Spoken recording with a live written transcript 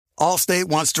Allstate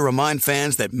wants to remind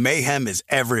fans that mayhem is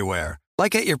everywhere,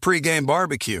 like at your pregame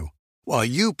barbecue. While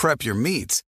you prep your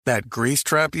meats, that grease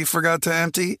trap you forgot to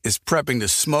empty is prepping to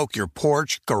smoke your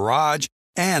porch, garage,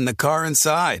 and the car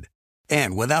inside.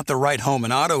 And without the right home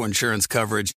and auto insurance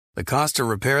coverage, the cost to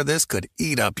repair this could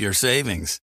eat up your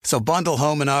savings. So bundle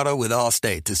home and auto with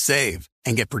Allstate to save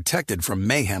and get protected from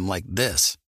mayhem like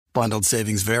this. Bundled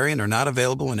savings vary and are not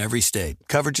available in every state.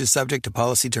 Coverage is subject to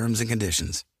policy terms and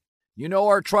conditions. You know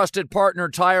our trusted partner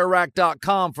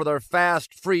TireRack.com for their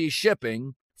fast, free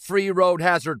shipping, free road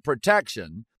hazard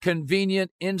protection,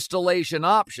 convenient installation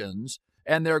options,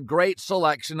 and their great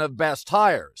selection of best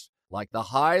tires, like the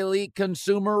highly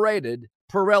consumer-rated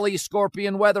Pirelli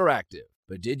Scorpion Weather Active.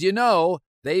 But did you know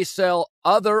they sell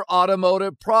other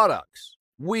automotive products?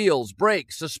 Wheels,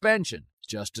 brakes, suspension,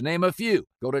 just to name a few.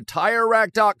 Go to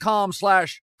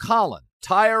TireRack.com/Colin.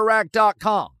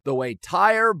 TireRack.com, the way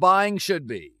tire buying should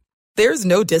be. There's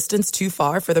no distance too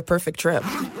far for the perfect trip.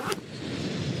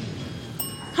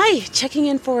 Hi, checking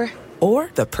in for...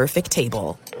 Or the perfect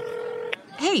table.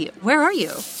 Hey, where are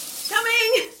you?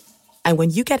 Coming! And when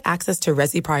you get access to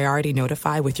Resi Priority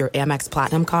Notify with your Amex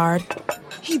Platinum card...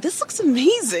 Hey, this looks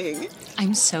amazing.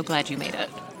 I'm so glad you made it.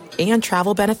 And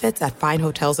travel benefits at fine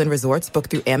hotels and resorts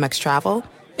booked through Amex Travel.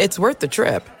 It's worth the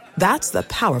trip. That's the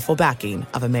powerful backing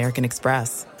of American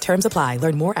Express. Terms apply.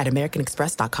 Learn more at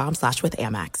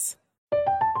americanexpress.com/withAmex.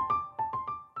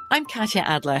 I'm Katya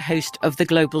Adler, host of The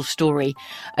Global Story.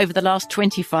 Over the last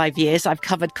 25 years, I've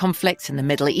covered conflicts in the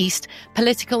Middle East,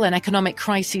 political and economic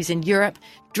crises in Europe,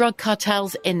 drug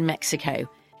cartels in Mexico.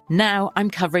 Now I'm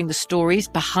covering the stories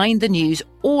behind the news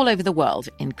all over the world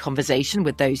in conversation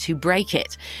with those who break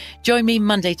it. Join me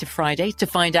Monday to Friday to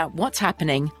find out what's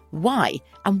happening, why,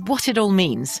 and what it all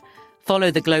means. Follow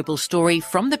The Global Story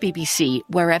from the BBC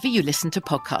wherever you listen to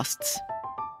podcasts.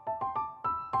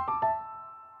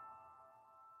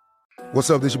 What's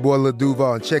up, this your boy Lil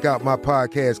Duval, and check out my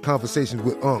podcast, Conversations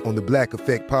with Unc, on the Black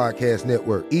Effect Podcast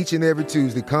Network. Each and every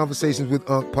Tuesday, Conversations with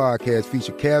Unc podcast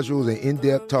feature casual and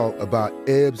in-depth talk about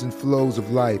ebbs and flows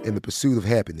of life and the pursuit of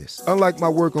happiness. Unlike my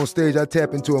work on stage, I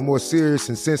tap into a more serious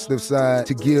and sensitive side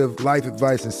to give life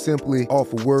advice and simply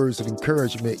offer words of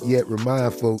encouragement, yet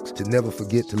remind folks to never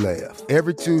forget to laugh.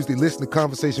 Every Tuesday, listen to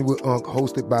Conversation with Unc,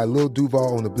 hosted by Lil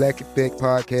Duval on the Black Effect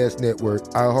Podcast Network,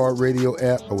 iHeartRadio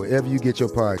app, or wherever you get your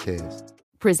podcasts.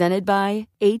 Presented by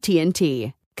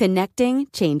AT&T. Connecting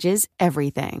changes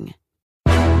everything.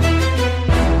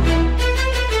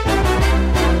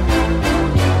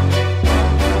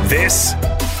 This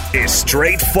is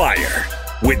Straight Fire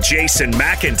with Jason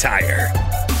McIntyre.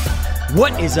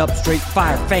 What is up, Straight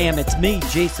Fire fam? It's me,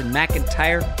 Jason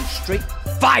McIntyre. Straight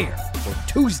Fire for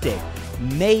Tuesday,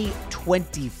 May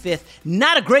 25th.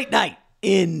 Not a great night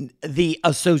in the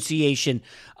association.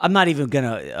 I'm not even going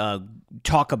to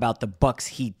talk about the Bucks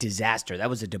Heat disaster. That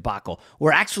was a debacle.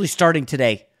 We're actually starting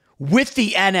today with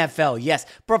the NFL. Yes,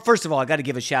 but first of all, I got to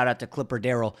give a shout out to Clipper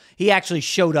Darrell. He actually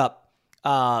showed up,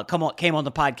 came on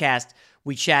the podcast.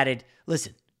 We chatted.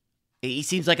 Listen, he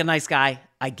seems like a nice guy.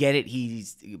 I get it.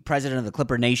 He's president of the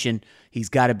Clipper Nation. He's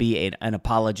got to be an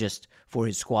apologist for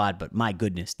his squad. But my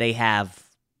goodness, they have,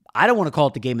 I don't want to call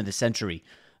it the game of the century,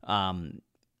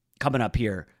 coming up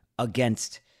here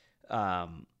against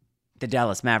the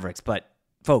Dallas Mavericks, but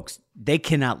folks, they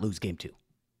cannot lose game 2.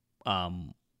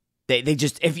 They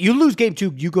just, if you lose game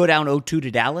 2, you go down 0-2 to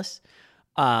Dallas.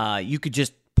 You could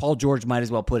just, Paul George might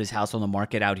as well put his house on the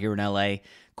market out here in LA.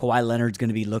 Kawhi Leonard's going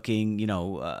to be looking,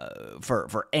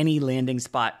 for any landing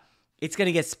spot. It's going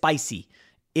to get spicy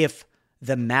if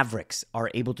the Mavericks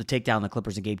are able to take down the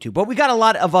Clippers in game 2. But we got a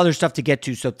lot of other stuff to get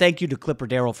to, so thank you to Clipper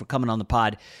Darrell for coming on the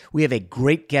pod. We have a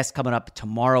great guest coming up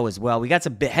tomorrow as well. We got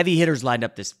some heavy hitters lined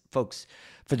up, folks,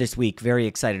 for this week. Very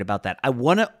excited about that. I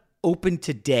want to open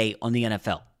today on the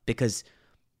NFL because,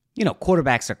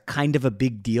 quarterbacks are kind of a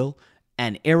big deal,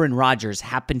 and Aaron Rodgers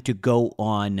happened to go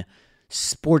on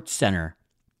SportsCenter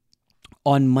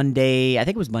on Monday, I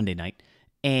think it was Monday night,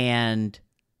 and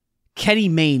Kenny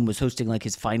Mayne was hosting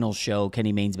his final show.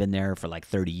 Kenny Mayne's been there for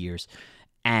 30 years.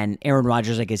 And Aaron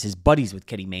Rodgers, I guess, is buddies with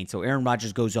Kenny Mayne. So Aaron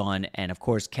Rodgers goes on, and of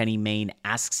course, Kenny Mayne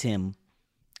asks him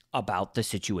about the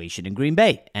situation in Green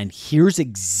Bay. And here's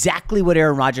exactly what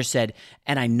Aaron Rodgers said,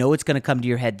 and I know it's going to come to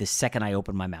your head the second I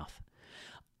open my mouth.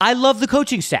 I love the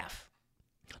coaching staff.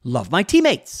 Love my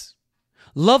teammates.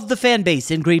 Love the fan base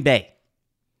in Green Bay.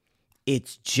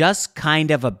 It's just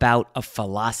kind of about a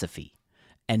philosophy.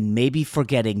 And maybe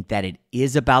forgetting that it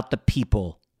is about the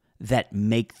people that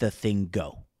make the thing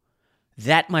go.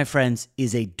 That, my friends,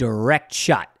 is a direct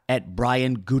shot at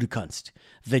Brian Gutekunst,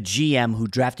 the GM who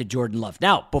drafted Jordan Love.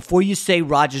 Now, before you say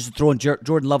Rodgers is throwing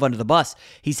Jordan Love under the bus,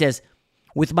 he says,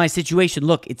 with my situation,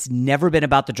 look, it's never been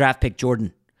about the draft pick,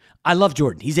 Jordan. I love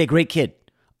Jordan. He's a great kid.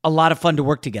 A lot of fun to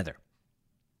work together.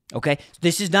 Okay?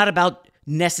 This is not about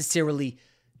necessarily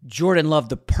Jordan Love,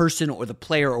 the person or the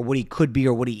player or what he could be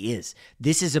or what he is.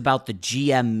 This is about the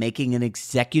GM making an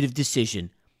executive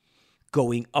decision,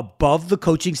 going above the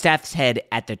coaching staff's head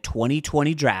at the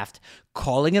 2020 draft,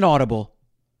 calling an audible,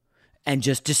 and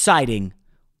just deciding,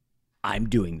 I'm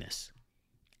doing this.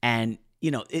 And,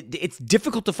 it's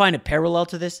difficult to find a parallel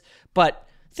to this, but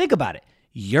think about it.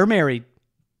 You're married,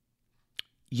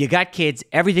 you got kids,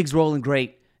 everything's rolling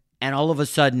great, and all of a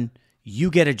sudden, you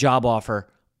get a job offer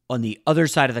on the other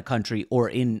side of the country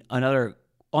or on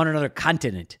another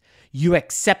continent. You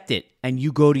accept it, and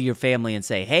you go to your family and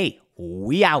say, hey,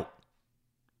 we out.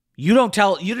 You didn't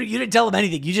tell them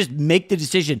anything. You just make the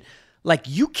decision. Like,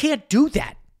 you can't do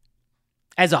that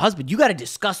as a husband. You got to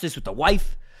discuss this with the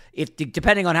wife. If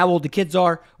depending on how old the kids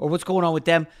are or what's going on with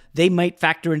them, they might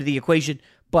factor into the equation.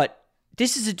 But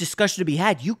this is a discussion to be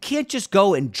had. You can't just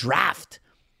go and draft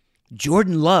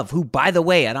Jordan Love, who, by the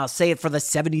way, and I'll say it for the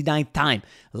 79th time,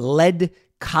 led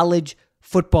college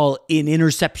football in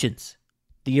interceptions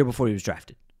the year before he was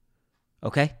drafted.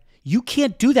 Okay? You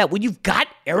can't do that when you've got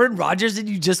Aaron Rodgers and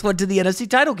you just went to the NFC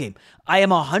title game. I am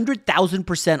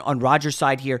 100,000% on Rodgers'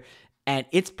 side here, and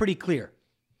it's pretty clear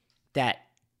that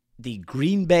the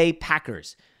Green Bay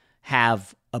Packers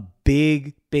have a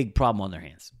big, big problem on their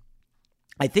hands.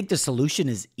 I think the solution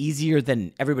is easier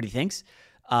than everybody thinks.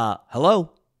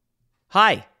 Hello?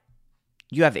 Hi.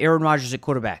 You have Aaron Rodgers at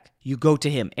quarterback. You go to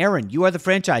him. Aaron, you are the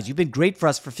franchise. You've been great for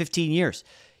us for 15 years.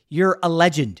 You're a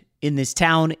legend in this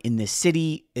town, in this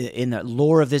city, in the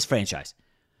lore of this franchise.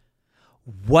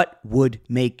 What would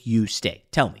make you stay?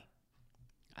 Tell me.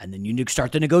 And then you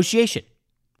start the negotiation.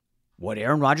 What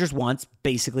Aaron Rodgers wants,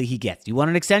 basically he gets. You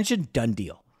want an extension? Done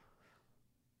deal.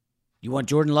 You want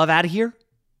Jordan Love out of here?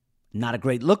 Not a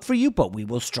great look for you, but we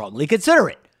will strongly consider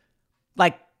it.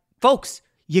 Like, folks,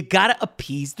 you got to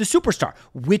appease the superstar,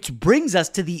 which brings us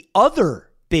to the other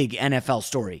big NFL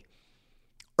story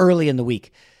early in the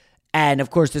week. And, of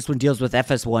course, this one deals with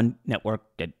FS1 Network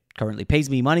that currently pays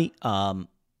me money.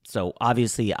 So,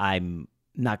 obviously, I'm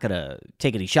not going to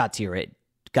take any shots here at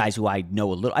guys who I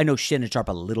know a little. I know Shannon Sharp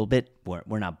a little bit.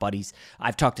 We're not buddies.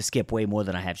 I've talked to Skip way more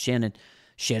than I have Shannon.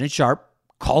 Shannon Sharp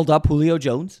called up Julio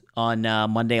Jones on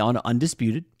Monday on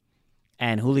Undisputed.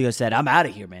 And Julio said, I'm out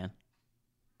of here, man.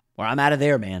 Or I'm out of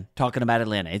there, man. Talking about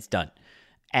Atlanta. It's done.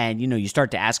 And, you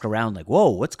start to ask around like,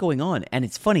 whoa, what's going on? And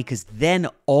it's funny because then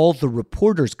all the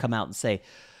reporters come out and say,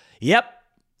 yep,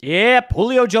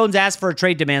 Julio Jones asked for a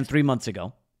trade demand 3 months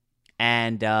ago.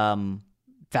 And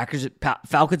Falcons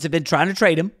have been trying to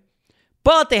trade him,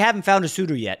 but they haven't found a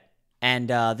suitor yet. And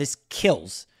this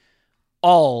kills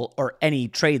all or any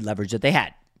trade leverage that they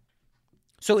had.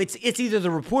 So it's either the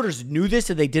reporters knew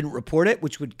this and they didn't report it,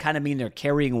 which would kind of mean they're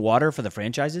carrying water for the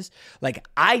franchises. Like,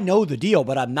 I know the deal,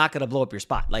 but I'm not going to blow up your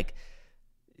spot. Like,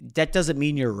 that doesn't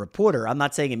mean you're a reporter. I'm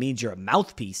not saying it means you're a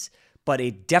mouthpiece, but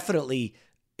it definitely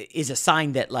is a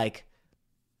sign that, like,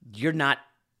 you're not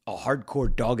a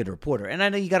hardcore dogged reporter. And I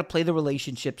know you got to play the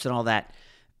relationships and all that.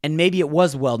 And maybe it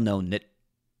was well known that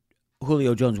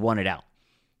Julio Jones wanted out.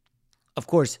 Of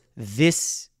course,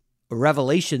 this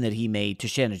revelation that he made to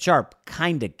Shannon Sharp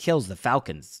kind of kills the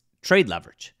Falcons' trade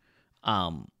leverage.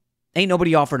 Ain't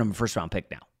nobody offering him a first-round pick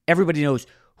now. Everybody knows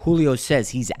Julio says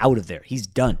he's out of there. He's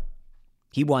done.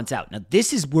 He wants out. Now,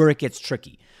 this is where it gets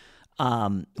tricky.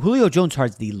 Julio Jones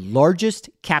has the largest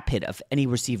cap hit of any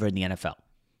receiver in the NFL.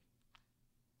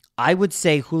 I would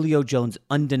say Julio Jones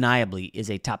undeniably is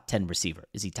a top 10 receiver.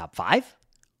 Is he top 5?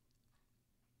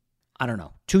 I don't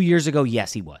know. 2 years ago,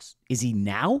 yes, he was. Is he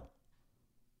now?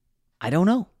 I don't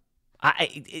know.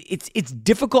 It's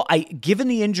difficult. Given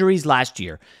the injuries last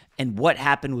year and what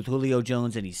happened with Julio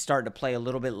Jones, and he's starting to play a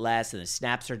little bit less, and the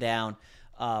snaps are down.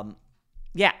 I'm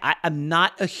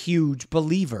not a huge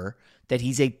believer that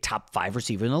he's a top 5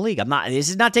 receiver in the league. This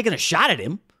is not taking a shot at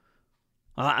him.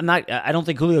 I don't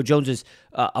think Julio Jones is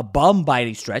a bum by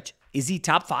any stretch. Is he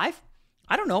top 5?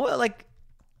 I don't know. Like,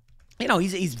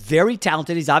 he's very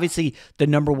talented. He's obviously the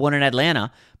number one in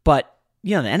Atlanta, but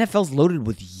the NFL's loaded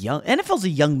with NFL's a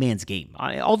young man's game.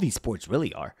 All these sports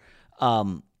really are.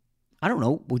 I don't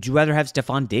know. Would you rather have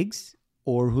Stephon Diggs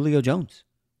or Julio Jones?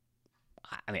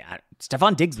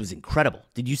 Stephon Diggs was incredible.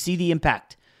 Did you see the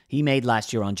impact he made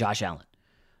last year on Josh Allen?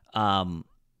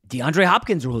 DeAndre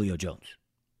Hopkins or Julio Jones?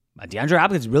 DeAndre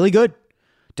Hopkins, really good.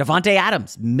 Devontae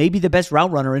Adams, maybe the best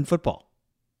route runner in football.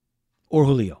 Or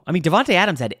Julio. Devontae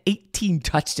Adams had 18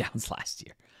 touchdowns last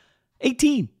year.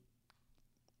 18.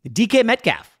 DK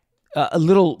Metcalf, a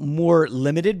little more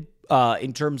limited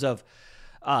in terms of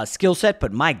skill set,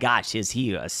 but my gosh, is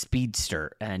he a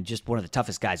speedster and just one of the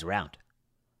toughest guys around.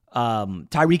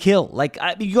 Tyreek Hill,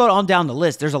 you go on down the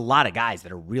list, there's a lot of guys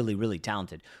that are really, really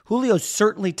talented. Julio's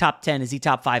certainly top 10. Is he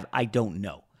top 5? I don't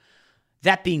know.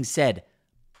 That being said,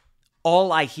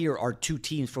 all I hear are 2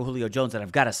 teams for Julio Jones, and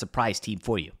I've got a surprise team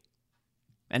for you.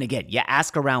 And again, you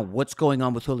ask around what's going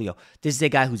on with Julio. This is a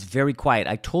guy who's very quiet.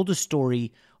 I told a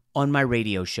story on my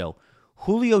radio show.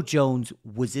 Julio Jones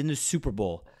was in the Super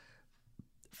Bowl,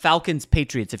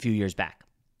 Falcons-Patriots a few years back.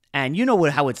 And you know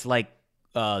how it's like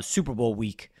Super Bowl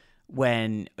week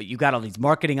when you got all these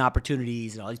marketing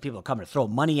opportunities and all these people are coming to throw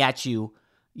money at you,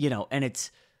 and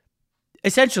it's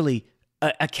essentially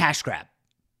a cash grab.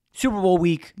 Super Bowl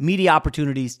week, media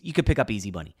opportunities, you could pick up easy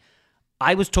money.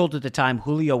 I was told at the time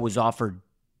Julio was offered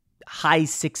high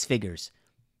 6 figures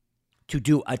to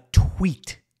do a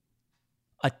tweet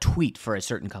for a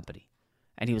certain company.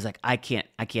 And he was like, I can't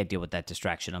deal with that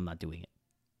distraction. I'm not doing it.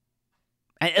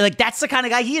 And that's the kind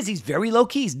of guy he is. He's very low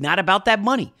key. He's not about that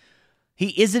money.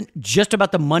 He isn't just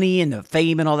about the money and the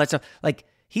fame and all that stuff.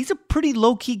 He's a pretty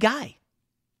low key guy.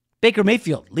 Baker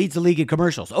Mayfield leads the league in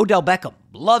commercials. Odell Beckham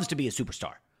loves to be a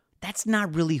superstar. That's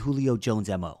not really Julio Jones'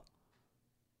 MO.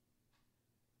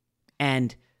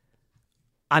 And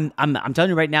I'm telling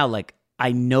you right now,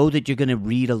 I know that you're going to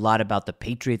read a lot about the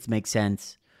Patriots make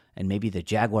sense and maybe the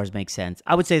Jaguars make sense.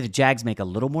 I would say the Jags make a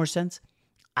little more sense.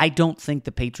 I don't think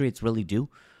the Patriots really do.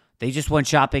 They just went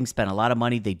shopping, spent a lot of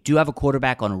money. They do have a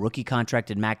quarterback on a rookie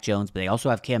contract in Mac Jones, but they also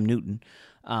have Cam Newton.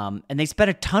 And they spent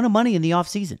a ton of money in the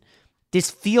offseason. This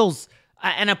feels,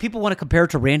 and people want to compare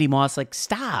it to Randy Moss.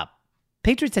 Stop.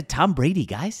 Patriots had Tom Brady,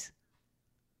 guys.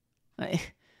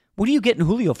 What are you getting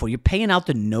Julio for? You're paying out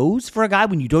the nose for a guy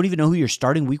when you don't even know who your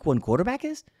starting week 1 quarterback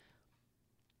is?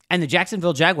 And the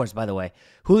Jacksonville Jaguars, by the way,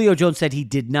 Julio Jones said he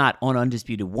did not, on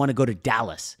Undisputed, want to go to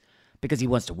Dallas because he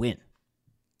wants to win.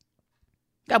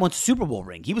 Guy wants a Super Bowl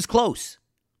ring. He was close.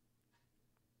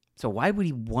 So why would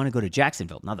he want to go to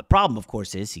Jacksonville? Now, the problem, of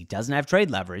course, is he doesn't have trade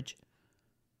leverage.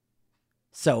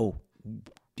 So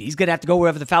he's going to have to go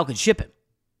wherever the Falcons ship him.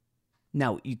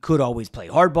 Now, you could always play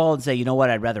hardball and say, you know what,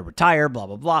 I'd rather retire, blah,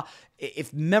 blah, blah.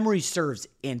 If memory serves,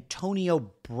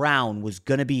 Antonio Brown was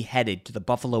going to be headed to the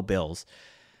Buffalo Bills,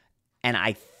 and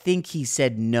I think he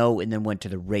said no and then went to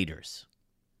the Raiders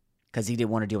because he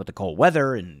didn't want to deal with the cold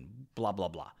weather and blah, blah,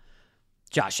 blah.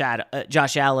 Josh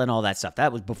Allen, all that stuff.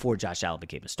 That was before Josh Allen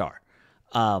became a star.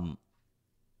 I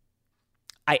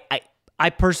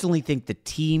personally think the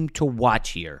team to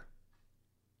watch here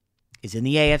is in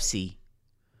the AFC.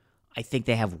 I think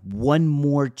they have one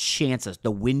more chance.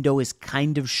 The window is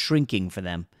kind of shrinking for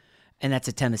them, and that's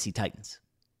the Tennessee Titans.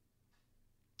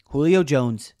 Julio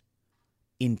Jones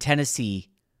in Tennessee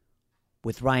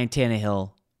with Ryan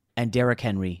Tannehill and Derrick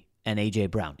Henry and A.J.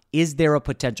 Brown. Is there a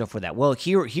potential for that? Well,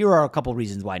 here are a couple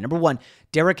reasons why. Number one,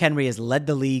 Derrick Henry has led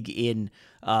the league in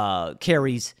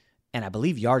carries and I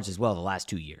believe yards as well the last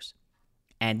 2 years.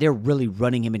 And they're really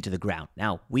running him into the ground.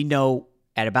 Now, we know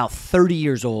at about 30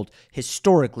 years old,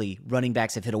 historically, running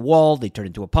backs have hit a wall. They turn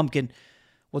into a pumpkin.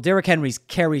 Well, Derrick Henry's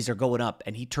carries are going up,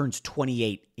 and he turns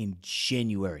 28 in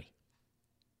January.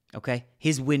 Okay?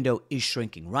 His window is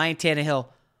shrinking. Ryan Tannehill,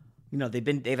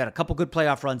 they've had a couple good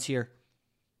playoff runs here.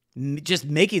 Just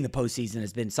making the postseason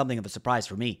has been something of a surprise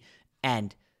for me.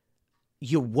 And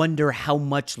you wonder how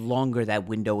much longer that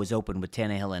window is open with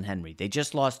Tannehill and Henry. They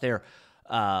just lost their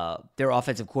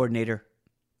offensive coordinator,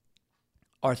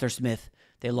 Arthur Smith.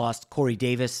 They lost Corey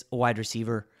Davis, a wide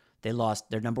receiver. They lost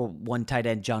their number 1 tight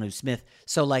end, Jonnu Smith.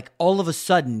 So, all of a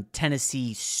sudden,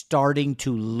 Tennessee starting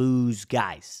to lose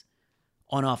guys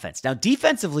on offense. Now,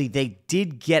 defensively, they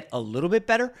did get a little bit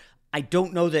better. I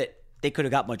don't know that they could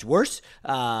have got much worse.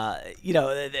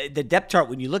 The depth chart,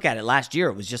 when you look at it last year,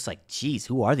 it was just geez,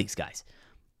 who are these guys?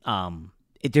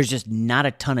 There's just not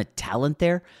a ton of talent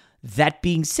there. That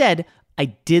being said, I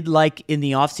did like in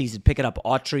the offseason picking up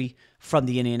Autry from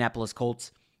the Indianapolis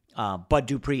Colts. Bud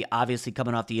Dupree, obviously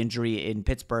coming off the injury in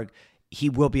Pittsburgh. He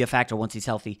will be a factor once he's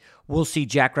healthy. We'll see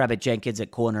Jackrabbit Jenkins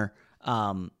at corner.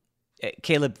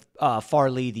 Caleb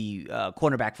Farley, the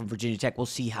cornerback from Virginia Tech, we'll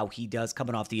see how he does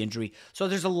coming off the injury. So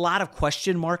there's a lot of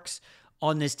question marks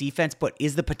on this defense, but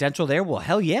is the potential there? Well,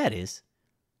 hell yeah, it is.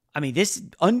 I mean, this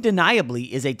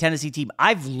undeniably is a Tennessee team.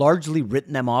 I've largely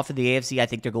written them off in the AFC. I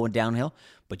think they're going downhill.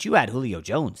 But you add Julio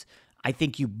Jones. I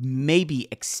think you maybe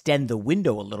extend the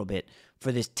window a little bit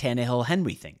for this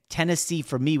Tannehill-Henry thing. Tennessee,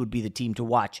 for me, would be the team to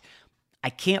watch. I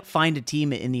can't find a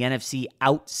team in the NFC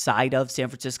outside of San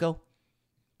Francisco.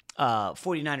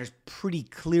 49ers pretty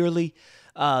clearly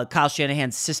Kyle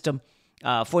Shanahan's system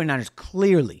 49ers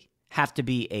clearly have to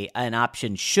be an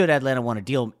option should Atlanta want to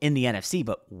deal him in the NFC,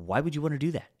 but why would you want to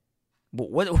do that?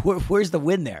 Where's the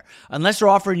win there? Unless they're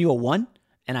offering you a 1,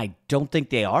 and I don't think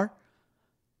they are,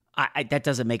 that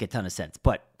doesn't make a ton of sense.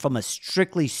 But from a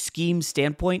strictly scheme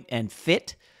standpoint and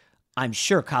fit, I'm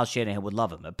sure Kyle Shanahan would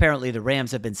love him. Apparently, the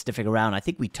Rams have been sniffing around. I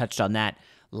think we touched on that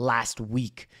last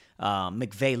week.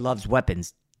 McVay loves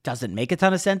weapons. Doesn't make a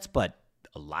ton of sense, but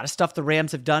a lot of stuff the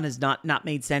Rams have done has not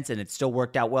made sense, and it's still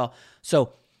worked out well.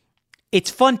 So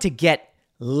it's fun to get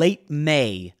late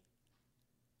May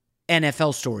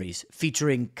NFL stories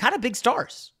featuring kind of big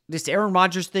stars. This Aaron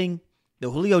Rodgers thing,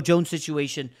 the Julio Jones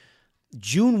situation.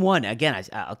 June 1, again,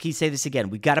 I'll keep saying this again.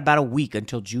 We got about a week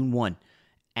until June 1,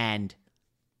 and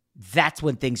that's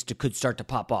when things could start to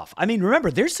pop off. I mean, remember,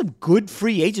 there's some good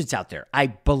free agents out there.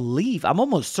 I'm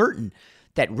almost certain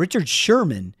that Richard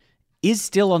Sherman is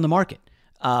still on the market.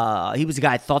 He was a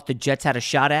guy I thought the Jets had a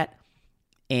shot at,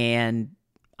 and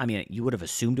I mean, you would have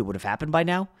assumed it would have happened by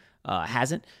now.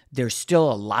 Hasn't. There's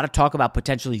still a lot of talk about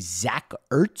potentially Zach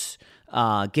Ertz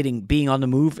being on the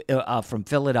move from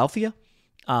Philadelphia.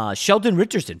 Sheldon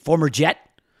Richardson, former Jet,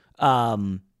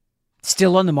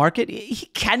 still on the market. He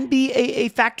can be a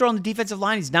factor on the defensive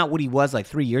line. He's not what he was like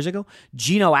 3 years ago.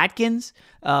 Geno Atkins,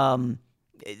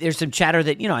 there's some chatter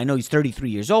that, I know he's 33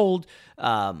 years old,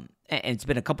 and it's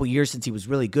been a couple years since he was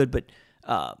really good, but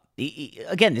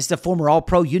again, this is a former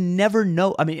All-Pro. You never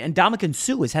know. I mean, and Ndamukong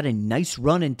Suh has had a nice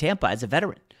run in Tampa as a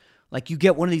veteran. Like, you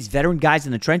get one of these veteran guys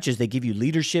in the trenches, they give you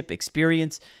leadership,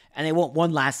 experience, and they want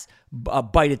one last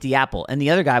bite at the apple. And the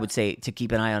other guy I would say to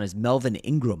keep an eye on is Melvin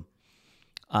Ingram,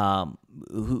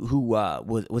 who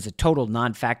was a total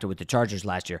non-factor with the Chargers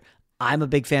last year. I'm a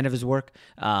big fan of his work.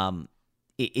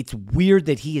 It's weird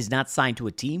that he is not signed to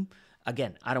a team.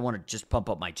 Again, I don't want to just pump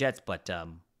up my Jets, but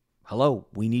hello,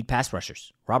 we need pass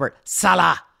rushers. Robert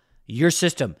Saleh, your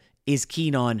system is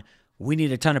keen on, we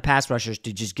need a ton of pass rushers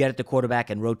to just get at the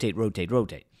quarterback and rotate.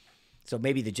 So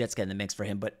maybe the Jets get in the mix for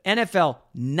him. But NFL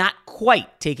not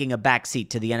quite taking a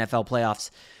backseat to the NFL playoffs.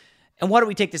 And why don't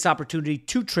we take this opportunity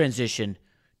to transition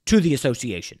to the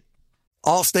association?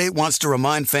 Allstate wants to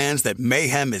remind fans that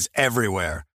mayhem is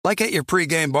everywhere, like at your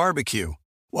pregame barbecue.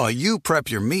 While you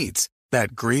prep your meats,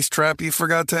 that grease trap you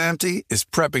forgot to empty is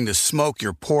prepping to smoke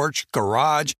your porch,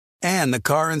 garage, and the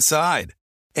car inside.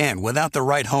 And without the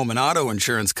right home and auto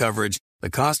insurance coverage, the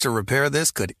cost to repair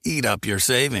this could eat up your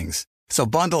savings. So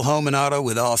bundle home and auto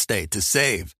with Allstate to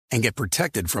save and get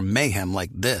protected from mayhem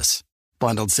like this.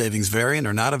 Bundled savings vary and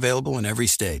are not available in every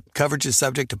state. Coverage is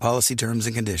subject to policy terms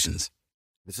and conditions.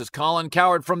 This is Colin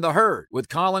Cowherd from The Herd with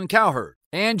Colin Cowherd.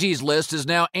 Angie's List is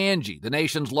now Angie, the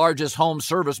nation's largest home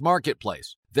service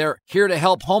marketplace. They're here to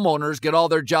help homeowners get all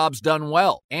their jobs done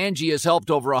well. Angie has helped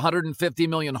over 150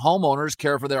 million homeowners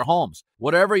care for their homes.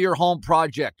 Whatever your home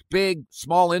project, big,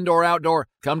 small, indoor, outdoor,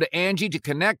 come to Angie to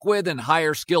connect with and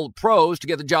hire skilled pros to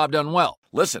get the job done well.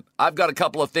 Listen, I've got a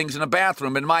couple of things in a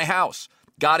bathroom in my house.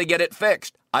 Got to get it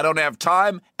fixed. I don't have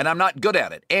time, and I'm not good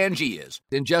at it. Angie is.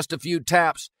 In just a few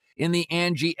taps in the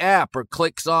Angie app or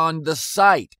clicks on the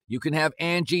site, you can have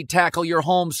Angie tackle your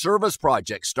home service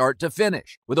project start to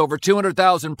finish. With over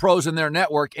 200,000 pros in their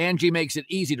network, Angie makes it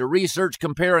easy to research,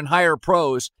 compare, and hire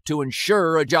pros to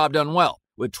ensure a job done well.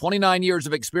 With 29 years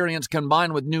of experience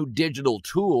combined with new digital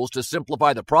tools to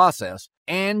simplify the process,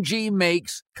 Angie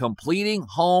makes completing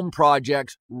home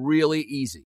projects really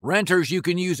easy. Renters, you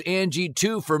can use Angie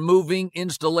too for moving,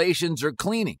 installations, or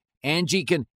cleaning. Angie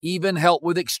can even help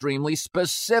with extremely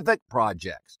specific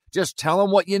projects. Just tell them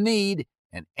what you need,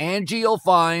 and Angie will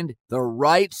find the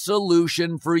right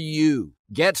solution for you.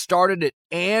 Get started at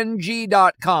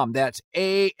Angie.com. That's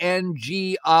ANGI.com,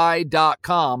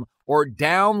 or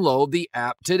download the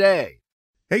app today.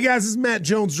 Hey guys, this is Matt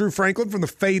Jones, Drew Franklin from the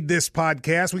Fade This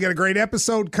podcast. We got a great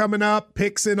episode coming up,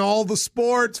 picks in all the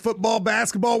sports, football,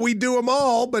 basketball, we do them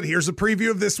all, but here's a preview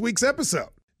of this week's episode.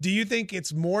 Do you think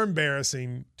it's more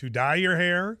embarrassing to dye your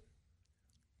hair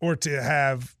or to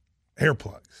have hair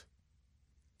plugs?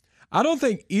 I don't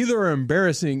think either are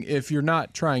embarrassing if you're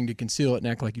not trying to conceal it and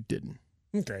act like you didn't.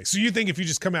 Okay, so you think if you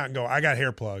just come out and go, I got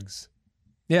hair plugs.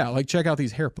 Yeah, like check out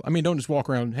these hair plugs. I mean, don't just walk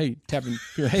around, tapping,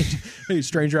 hey,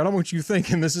 stranger, I don't want you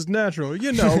thinking this is natural. But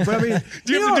I mean.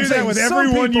 Do you have to do that with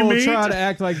everyone you meet? Some people try to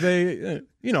act like they,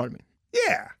 you know what I mean.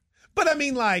 Yeah. But I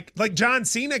mean, like John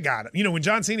Cena got it. You know, when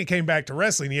John Cena came back to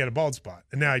wrestling, he had a bald spot,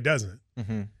 and now he doesn't.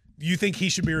 Mm-hmm. You think he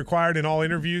should be required in all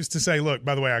interviews to say, look,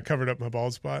 by the way, I covered up my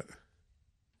bald spot?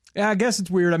 Yeah, I guess it's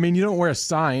weird. I mean, you don't wear a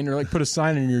sign or put a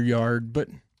sign in your yard, but.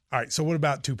 All right, so what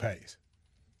about toupees?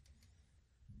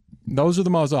 Those are the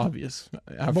most obvious.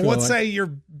 But let's say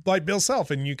you're like Bill Self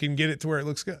and you can get it to where it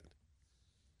looks good.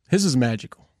 His is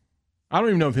magical. I don't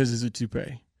even know if his is a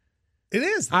toupee. It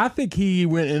is. I think he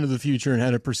went into the future and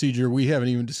had a procedure we haven't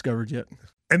even discovered yet.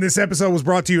 And this episode was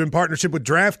brought to you in partnership with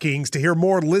DraftKings. To hear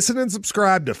more, listen and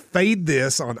subscribe to Fade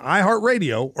This on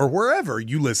iHeartRadio or wherever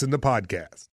you listen to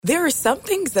podcasts. There are some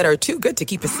things that are too good to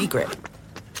keep a secret.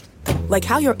 Like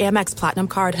how your Amex Platinum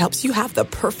card helps you have the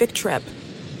perfect trip.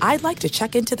 I'd like to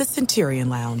check into the Centurion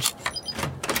Lounge.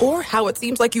 Or how it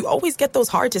seems like you always get those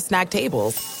hard-to-snag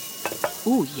tables.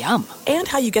 Ooh, yum. And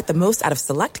how you get the most out of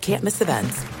select can't-miss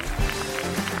events.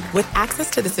 With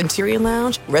access to the Centurion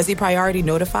Lounge, Resi Priority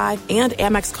Notified, and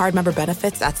Amex card member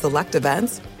benefits at select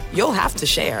events, you'll have to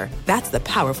share. That's the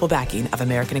powerful backing of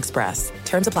American Express.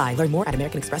 Terms apply. Learn more at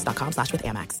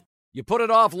americanexpress.com/withAmex. You put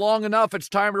it off long enough, it's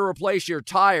time to replace your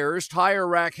tires. Tire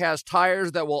Rack has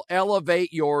tires that will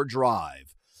elevate your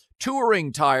drive.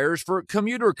 Touring tires for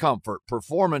commuter comfort,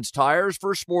 performance tires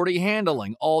for sporty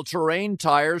handling, all-terrain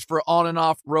tires for on- and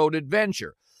off-road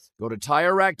adventure. Go to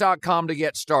TireRack.com to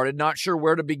get started. Not sure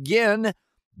where to begin?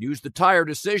 Use the Tire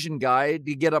Decision Guide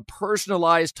to get a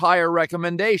personalized tire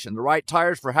recommendation. The right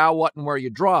tires for how, what, and where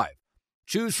you drive.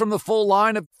 Choose from the full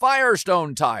line of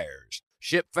Firestone tires.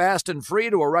 Ship fast and free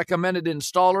to a recommended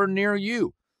installer near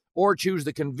you. Or choose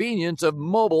the convenience of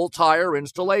mobile tire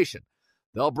installation.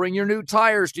 They'll bring your new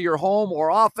tires to your home or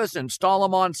office, install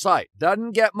them on site.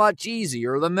 Doesn't get much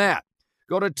easier than that.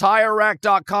 Go to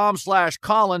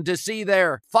TireRack.com/Colin to see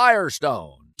their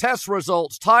Firestone test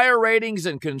results, tire ratings,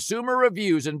 and consumer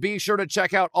reviews, and be sure to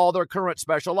check out all their current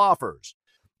special offers.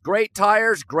 Great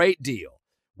tires, great deal.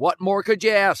 What more could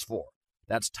you ask for?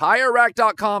 That's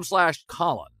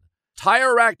TireRack.com/Colin.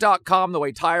 TireRack.com, the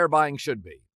way tire buying should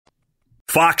be.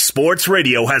 Fox Sports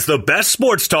Radio has the best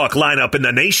sports talk lineup in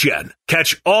the nation.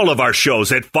 Catch all of our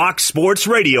shows at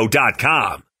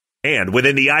foxsportsradio.com. And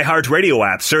within the iHeartRadio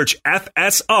app, search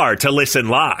FSR to listen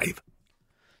live.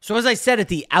 So as I said at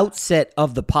the outset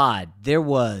of the pod, there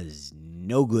was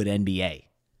no good NBA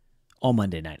on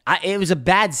Monday night. It was a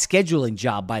bad scheduling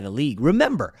job by the league.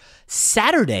 Remember,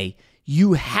 Saturday,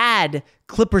 you had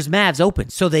Clippers-Mavs open,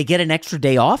 so they get an extra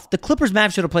day off. The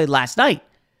Clippers-Mavs should have played last night.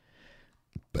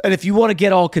 And if you want to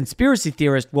get all conspiracy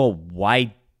theorists, well,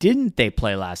 why didn't they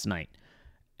play last night?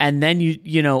 And then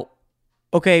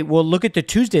okay, well, look at the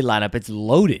Tuesday lineup. It's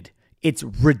loaded. It's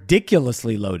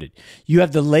ridiculously loaded. You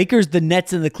have the Lakers, the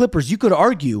Nets, and the Clippers. You could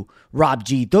argue, Rob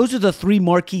G, those are the three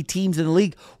marquee teams in the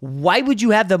league. Why would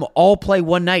you have them all play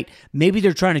one night? Maybe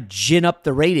they're trying to gin up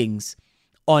the ratings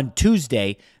on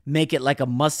Tuesday, make it like a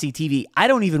must-see TV. I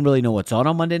don't even really know what's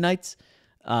on Monday nights.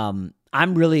 I'm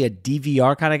really a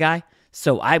DVR kind of guy,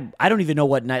 so I don't even know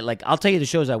what night. Like, I'll tell you the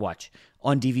shows I watch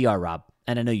on DVR, Rob,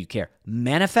 and I know you care.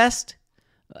 Manifest,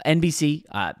 NBC,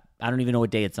 I don't even know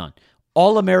what day it's on.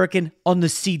 All-American on the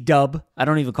C-Dub. I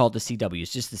don't even call it the CW.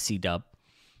 It's just the C-Dub.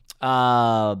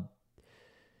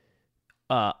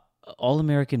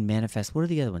 All-American Manifest. What are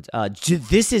the other ones?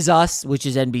 This Is Us, which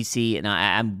is NBC, and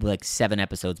I'm like 7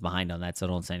 episodes behind on that, so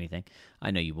don't say anything.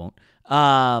 I know you won't.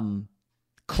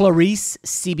 Clarice,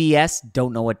 CBS.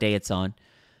 Don't know what day it's on.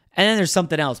 And then there's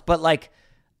something else. But like,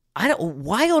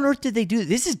 why on earth did they do this?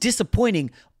 This is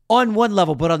disappointing on one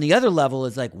level, but on the other level,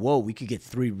 it's like, whoa, we could get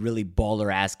 3 really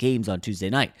baller-ass games on Tuesday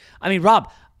night. I mean,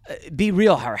 Rob, be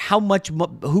real. How much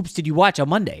hoops did you watch on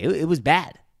Monday? It was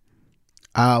bad.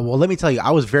 Well, let me tell you,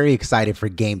 I was very excited for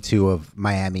Game 2 of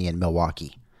Miami and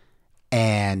Milwaukee.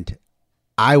 And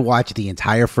I watched the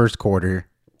entire first quarter,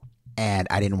 and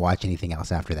I didn't watch anything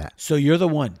else after that. So you're the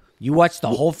one. You watched the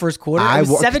whole first quarter? It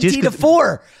was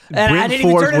 17-4, and I didn't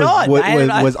even turn it on.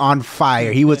 Was on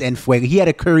fire. He was in fuego. He had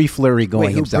a Curry flurry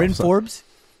going himself. Bryn Forbes?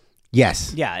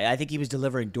 Yes. Yeah, I think he was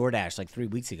delivering DoorDash like 3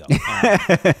 weeks ago.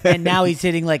 And now he's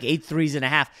hitting like 8 threes and a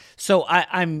half. So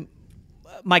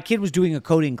my kid was doing a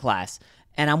coding class,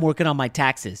 and I'm working on my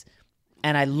taxes.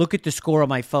 And I look at the score on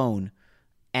my phone,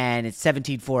 and it's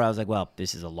 17-4. I was like, well,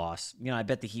 this is a loss. I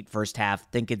bet the Heat first half,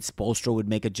 thinking Spoelstra would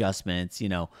make adjustments,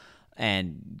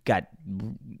 and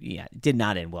did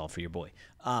not end well for your boy.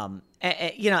 That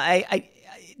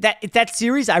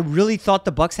series, I really thought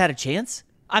the Bucks had a chance.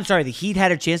 I'm sorry, the Heat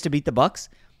had a chance to beat the Bucks.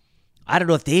 I don't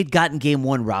know if they had gotten Game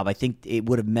 1, Rob. I think it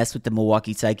would have messed with the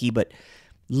Milwaukee psyche, but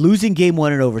losing Game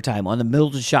 1 in overtime on the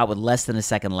Middleton shot with less than a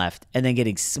second left and then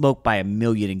getting smoked by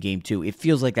 1,000,000 in Game 2, it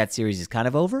feels like that series is kind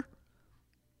of over.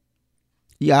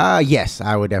 Yeah, yes,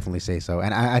 I would definitely say so.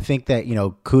 And I think that,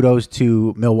 kudos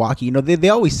to Milwaukee. They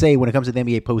always say when it comes to the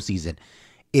NBA postseason,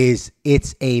 it's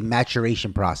a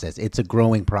maturation process. It's a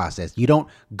growing process. You don't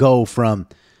go from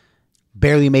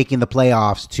barely making the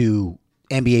playoffs to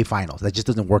NBA finals. That just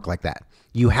doesn't work like that.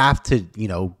 You have to,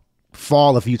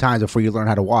 fall a few times before you learn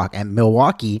how to walk. And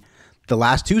Milwaukee, the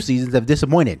last 2 seasons have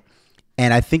disappointed.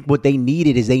 And I think what they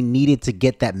needed to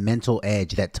get that mental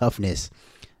edge, that toughness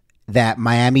that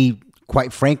Miami,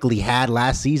 quite frankly, had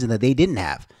last season that they didn't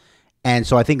have. And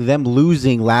so I think them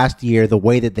losing last year the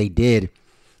way that they did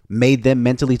made them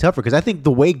mentally tougher. Because I think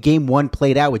the way game 1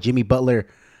 played out with Jimmy Butler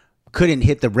couldn't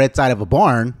hit the red side of a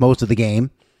barn most of the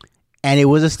game. And it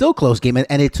was a still close game.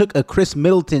 And it took a Chris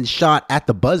Middleton shot at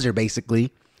the buzzer,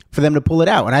 basically, for them to pull it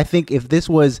out. And I think if this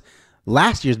was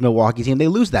last year's Milwaukee team, they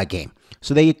lose that game.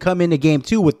 So they come into game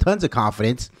 2 with tons of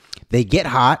confidence. They get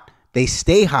hot. They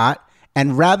stay hot.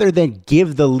 And rather than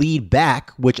give the lead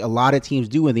back, which a lot of teams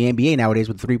do in the NBA nowadays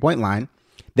with the 3-point line,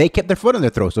 they kept their foot on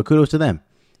their throat. So kudos to them.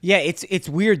 Yeah, it's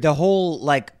weird. The whole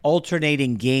like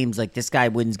alternating games, like this guy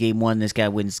wins game 1, this guy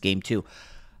wins game 2.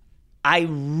 I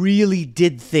really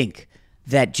did think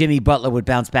that Jimmy Butler would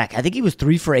bounce back. I think he was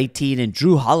 3 for 18, and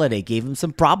Drew Holiday gave him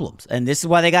some problems. And this is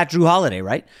why they got Drew Holiday,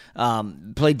 right?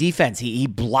 Played defense. He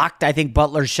blocked, I think,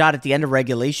 Butler's shot at the end of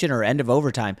regulation or end of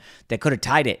overtime that could have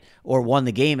tied it or won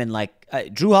the game. And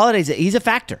Drew Holiday, he's a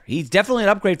factor. He's definitely an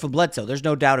upgrade from Bledsoe. There's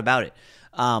no doubt about it.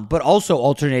 But also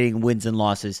alternating wins and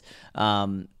losses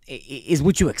is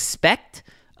what you expect.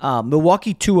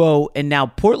 Milwaukee 2-0, and now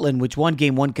Portland, which won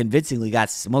game 1 convincingly,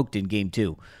 got smoked in game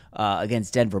 2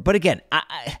 against Denver. But again,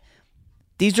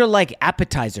 these are like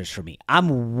appetizers for me. I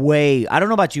don't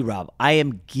know about you, Rob. I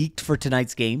am geeked for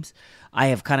tonight's games. I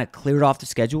have kind of cleared off the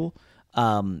schedule.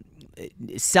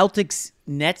 Celtics,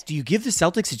 Nets, do you give the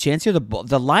Celtics a chance here?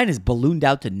 The line is ballooned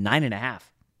out to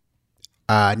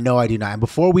 9.5. No, I do not. And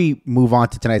before we move on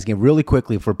to tonight's game, really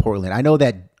quickly for Portland, I know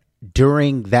that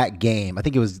during that game, I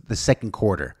think it was the second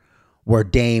quarter, where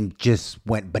Dame just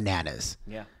went bananas.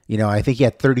 Yeah. I think he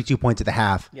had 32 points at the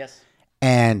half. Yes.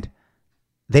 And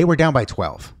they were down by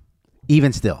 12,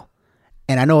 even still.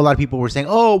 And I know a lot of people were saying,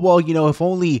 oh, well, if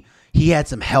only he had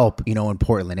some help, in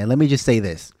Portland. And let me just say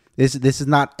this. This is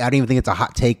not, I don't even think it's a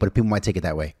hot take, but people might take it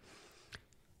that way.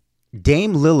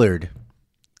 Dame Lillard,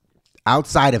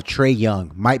 outside of Trae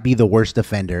Young, might be the worst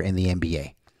defender in the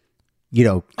NBA.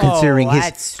 Considering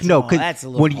that's a little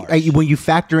harsh. When you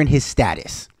factor in his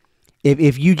status.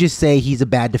 If you just say he's a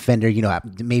bad defender,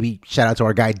 maybe shout out to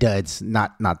our guy Duds,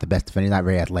 not the best defender, not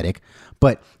very athletic,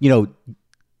 but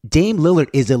Dame Lillard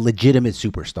is a legitimate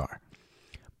superstar.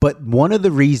 But one of the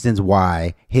reasons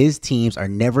why his teams are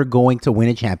never going to win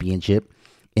a championship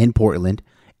in Portland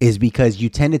is because you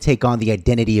tend to take on the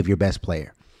identity of your best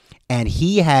player. And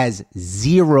he has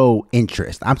zero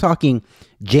interest. I'm talking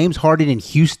James Harden in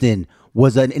Houston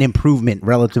was an improvement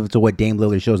relative to what Dame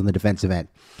Lillard shows on the defensive end.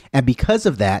 And because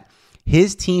of that,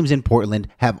 his teams in Portland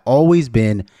have always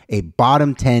been a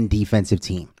bottom 10 defensive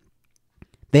team.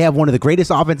 They have one of the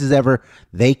greatest offenses ever.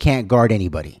 They can't guard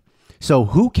anybody. So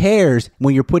who cares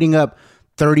when you're putting up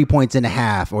 30 points in a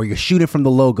half or you're shooting from the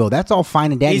logo? That's all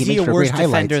fine and dandy. Is he a worse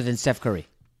defender than Steph Curry?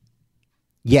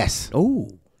 Yes. Oh,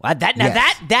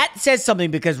 that says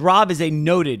something because Rob is a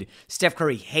noted Steph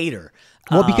Curry hater.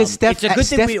 Well, because it's a good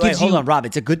thing hold on, Rob.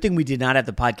 It's a good thing we did not have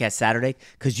the podcast Saturday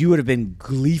because you would have been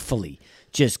gleefully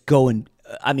just going.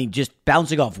 Just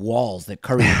bouncing off walls that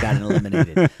Curry had gotten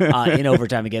eliminated in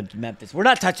overtime against Memphis. We're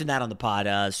not touching that on the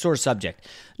pod. Sore subject.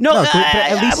 No, but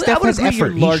at least Steph has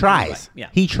effort. He tries. Right. Yeah.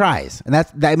 He tries, and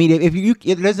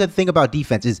there's a thing about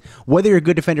defense is whether you're a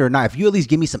good defender or not. If you at least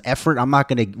give me some effort, I'm not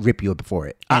going to rip you up for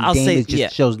it. And Dame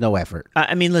shows no effort.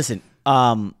 Listen.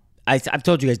 I've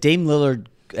told you guys, Dame Lillard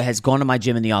has gone to my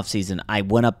gym in the offseason. I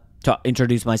went up to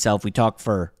introduce myself. We talked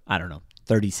for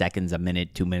 30 seconds, a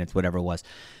minute, 2 minutes, whatever it was.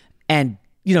 And,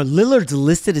 Lillard's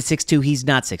listed at 6'2". He's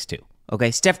not 6'2". Okay?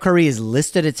 Steph Curry is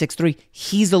listed at 6'3".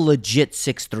 He's a legit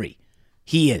 6'3".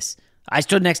 He is. I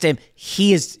stood next to him.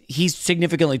 He's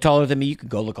significantly taller than me. You can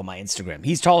go look on my Instagram.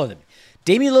 He's taller than me.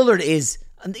 Damian Lillard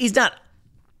he's not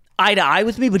eye to eye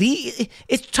with me, but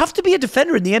it's tough to be a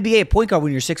defender in the NBA at point guard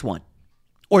when you're 6'1"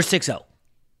 or 6'0".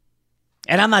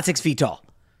 And I'm not 6 feet tall.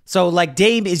 So,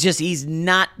 Dame is he's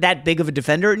not that big of a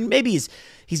defender. And maybe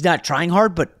he's not trying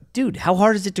hard, but, dude, how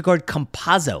hard is it to guard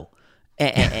Campazzo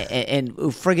and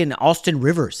friggin' Austin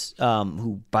Rivers,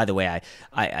 who, by the way,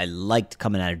 I liked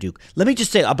coming out of Duke. Let me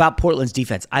just say about Portland's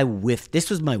defense, I whiffed. This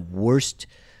was my worst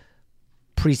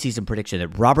preseason prediction,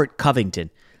 that Robert Covington,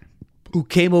 who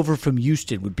came over from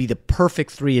Houston, would be the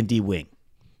perfect 3-and-D wing.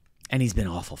 And he's been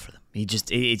awful for them. It just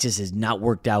has not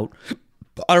worked out.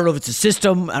 I don't know if it's a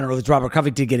system. I don't know if it's Robert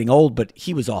Covington getting old, but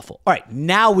he was awful. All right,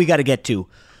 now we got to get to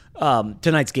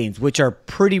tonight's games, which are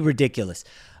pretty ridiculous.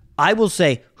 I will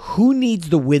say, who needs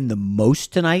the win the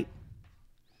most tonight?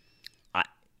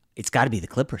 It's got to be the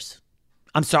Clippers.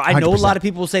 I'm sorry. I know 100%. A lot of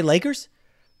people will say Lakers,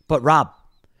 but Rob,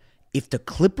 if the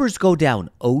Clippers go down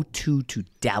 0-2 to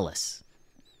Dallas,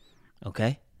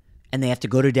 okay? And they have to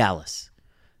go to Dallas.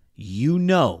 You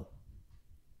know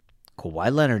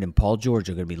Kawhi Leonard and Paul George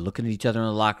are going to be looking at each other in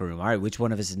the locker room. All right, which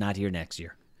one of us is not here next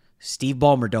year? Steve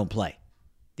Ballmer don't play.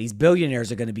 These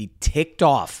billionaires are going to be ticked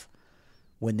off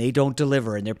when they don't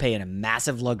deliver and they're paying a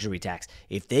massive luxury tax.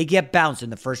 If they get bounced in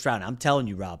the first round, I'm telling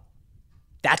you, Rob,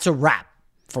 that's a wrap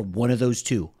for one of those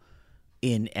two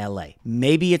in LA.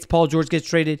 Maybe it's Paul George gets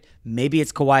traded. Maybe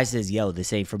it's Kawhi says, yo,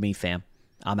 this ain't for me, fam.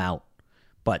 I'm out.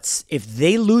 But if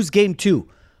they lose game 2,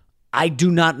 I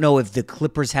do not know if the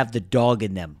Clippers have the dog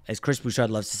in them. As Chris Bouchard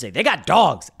loves to say, they got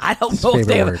dogs. I don't know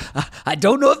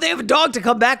if they have a dog to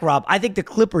come back, Rob. I think the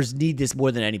Clippers need this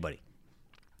more than anybody.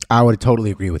 I would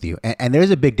totally agree with you. And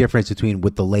there's a big difference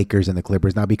with the Lakers and the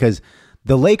Clippers now, because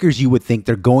the Lakers, you would think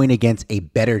they're going against a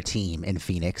better team in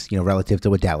Phoenix, relative to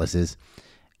what Dallas is.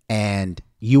 And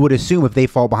you would assume if they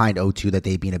fall behind 0-2 that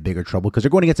they'd be in a bigger trouble because they're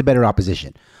going against a better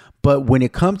opposition. But when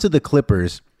it comes to the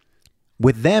Clippers,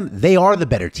 with them, they are the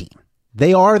better team.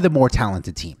 They are the more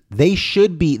talented team. They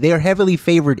are heavily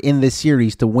favored in this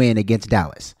series to win against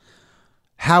Dallas.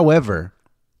 However,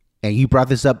 and you brought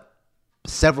this up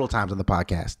several times on the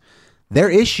podcast, their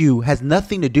issue has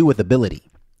nothing to do with ability.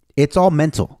 It's all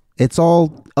mental. It's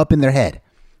all up in their head.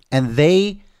 And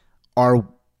they are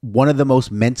one of the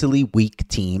most mentally weak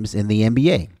teams in the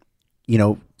NBA,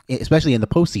 especially in the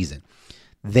postseason.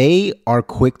 They are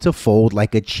quick to fold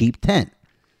like a cheap tent.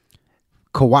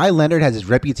 Kawhi Leonard has his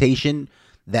reputation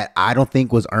that I don't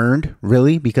think was earned,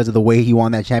 really, because of the way he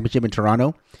won that championship in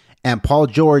Toronto. And Paul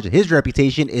George, his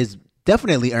reputation is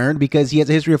definitely earned because he has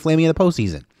a history of flaming in the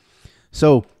postseason.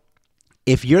 So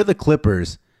if you're the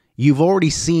Clippers, you've already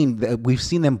seen that we've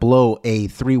seen them blow a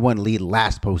 3-1 lead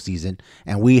last postseason.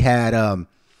 And we had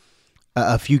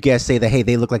a few guests say that, hey,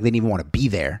 they look like they didn't even want to be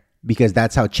there because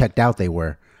that's how checked out they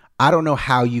were. I don't know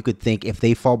how you could think if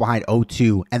they fall behind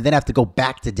 0-2 and then have to go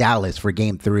back to Dallas for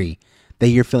game 3 that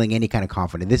you're feeling any kind of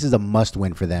confidence. This is a must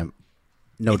win for them.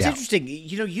 No doubt. It's interesting.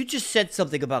 You just said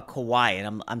something about Kawhi,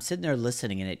 and I'm sitting there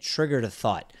listening, and it triggered a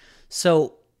thought.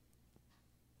 So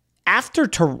after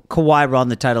Kawhi won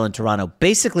the title in Toronto,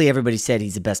 basically everybody said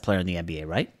he's the best player in the NBA,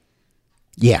 right?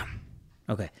 Yeah.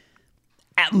 Okay.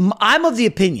 I'm of the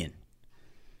opinion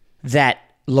that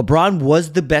LeBron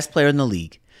was the best player in the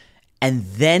league, and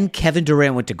then Kevin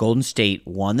Durant went to Golden State,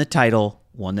 won the title,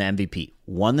 won the MVP.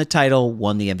 Won the title,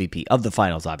 won the MVP of the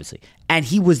finals, obviously. And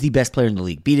he was the best player in the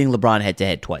league, beating LeBron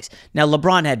head-to-head twice. Now,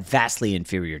 LeBron had vastly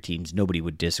inferior teams. Nobody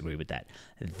would disagree with that.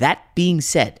 That being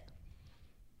said,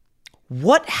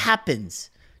 what happens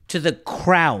to the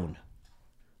crown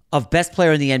of best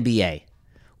player in the NBA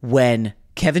when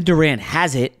Kevin Durant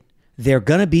has it? They're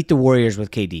going to beat the Warriors with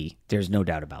KD. There's no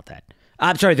doubt about that.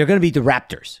 I'm sorry, they're going to beat the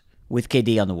Raptors with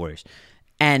KD on the Warriors.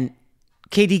 And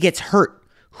KD gets hurt.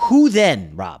 Who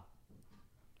then, Rob,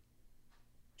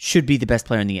 should be the best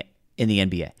player in the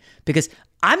NBA? Because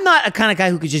I'm not a kind of guy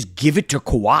who could just give it to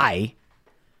Kawhi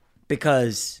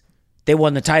because they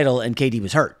won the title and KD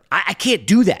was hurt. I can't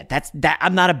do that.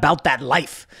 I'm not about that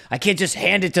life. I can't just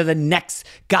hand it to the next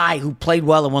guy who played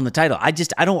well and won the title. I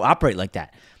don't operate like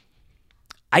that.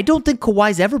 I don't think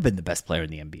Kawhi's ever been the best player in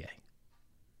the NBA.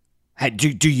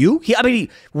 Do you?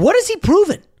 What has he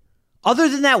proven? Other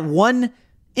than that one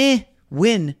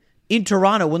win in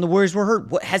Toronto when the Warriors were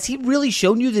hurt, has he really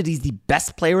shown you that he's the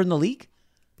best player in the league?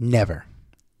 Never.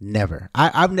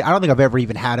 I don't think I've ever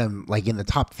even had him like in the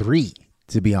top 3,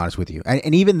 to be honest with you.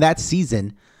 And even that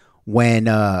season when,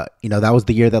 that was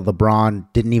the year that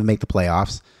LeBron didn't even make the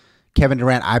playoffs. Kevin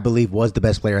Durant, I believe, was the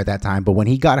best player at that time. But when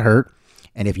he got hurt,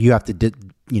 and if you have to,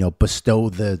 bestow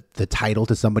the title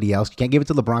to somebody else, you can't give it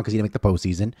to LeBron because he didn't make the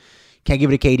postseason. Can't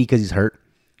give it to KD because he's hurt.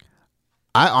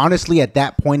 I honestly, at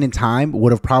that point in time,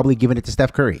 would have probably given it to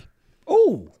Steph Curry.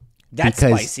 Oh, that's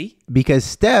spicy. Because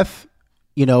Steph,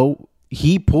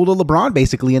 he pulled a LeBron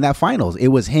basically in that finals. It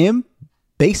was him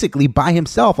basically by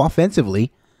himself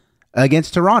offensively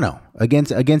against Toronto,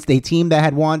 against a team that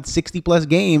had won 60-plus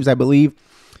games, I believe,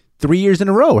 3 years in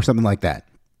a row or something like that.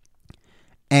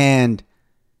 And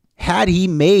had he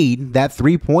made that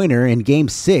three-pointer in Game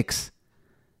 6,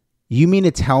 you mean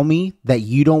to tell me that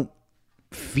you don't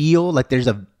feel like there's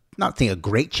not saying a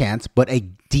great chance, but a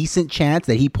decent chance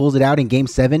that he pulls it out in Game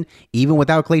 7, even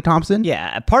without Klay Thompson?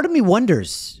 Yeah, part of me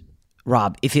wonders,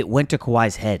 Rob, if it went to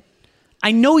Kawhi's head.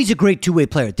 I know he's a great two-way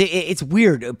player. It's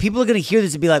weird. People are going to hear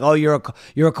this and be like, oh, you're a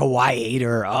Kawhi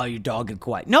hater. Oh, you're dogging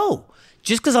Kawhi. No,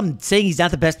 just because I'm saying he's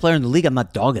not the best player in the league, I'm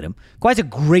not dogging him. Kawhi's a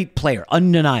great player,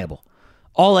 undeniable.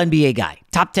 All NBA guy,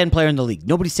 top 10 player in the league.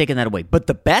 Nobody's taking that away. But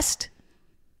the best?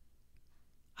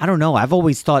 I don't know. I've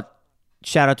always thought,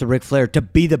 shout out to Ric Flair, to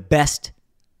be the best,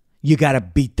 you got to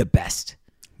beat the best.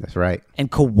 That's right. And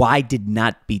Kawhi did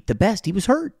not beat the best. He was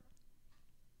hurt.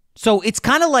 So it's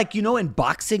kind of like, in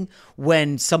boxing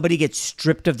when somebody gets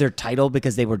stripped of their title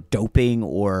because they were doping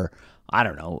or, I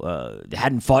don't know,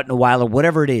 hadn't fought in a while or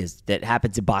whatever it is that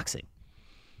happens in boxing.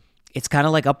 It's kind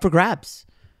of like up for grabs.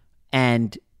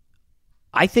 And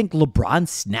I think LeBron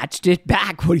snatched it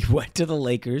back when he went to the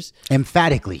Lakers.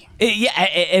 Emphatically.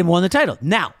 And won the title.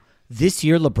 Now, this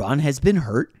year LeBron has been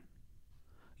hurt.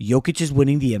 Jokic is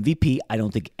winning the MVP. I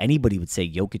don't think anybody would say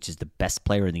Jokic is the best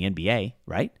player in the NBA,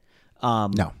 right?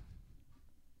 No.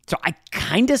 So I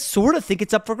kind of sort of think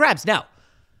it's up for grabs. Now,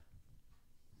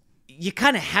 you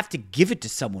kind of have to give it to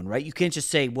someone, right? You can't just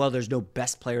say, well, there's no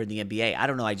best player in the NBA. I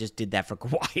don't know. I just did that for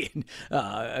Kawhi.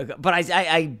 But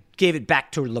I gave it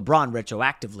back to LeBron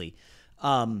retroactively.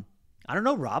 I don't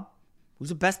know, Rob. Who's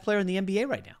the best player in the NBA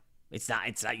right now? It's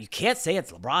not. You can't say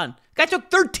it's LeBron. Guy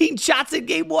took 13 shots in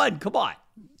game one. Come on.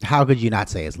 How could you not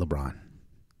say it's LeBron?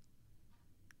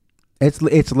 It's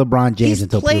LeBron James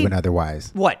until proven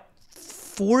otherwise. What?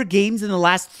 4 games in the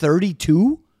last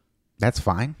 32? That's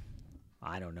fine.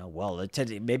 I don't know. Well,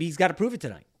 maybe he's got to prove it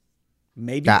tonight.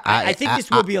 Maybe. I think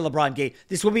this will be a LeBron game.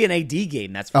 This will be an AD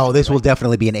game. That's for sure, this will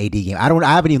definitely be an AD game. I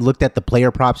haven't even looked at the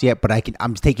player props yet, but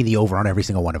I'm taking the over on every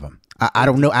single one of them. I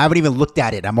don't know. I haven't even looked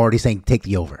at it. I'm already saying take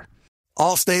the over.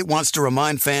 Allstate wants to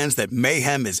remind fans that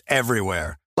mayhem is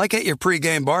everywhere, like at your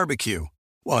pregame barbecue.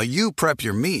 While you prep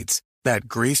your meats, that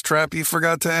grease trap you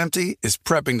forgot to empty is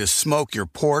prepping to smoke your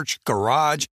porch,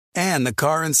 garage, and the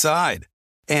car inside.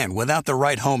 And without the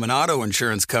right home and auto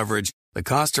insurance coverage, the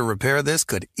cost to repair this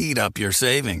could eat up your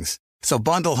savings. So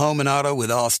bundle home and auto with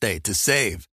Allstate to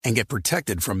save and get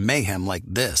protected from mayhem like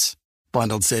this.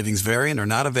 Bundled savings vary and are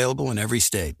not available in every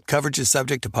state. Coverage is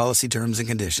subject to policy terms and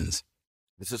conditions.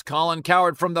 This is Colin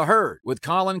Cowherd from The Herd with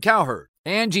Colin Cowherd.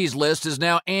 Angie's List is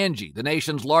now Angie, the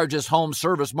nation's largest home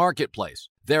service marketplace.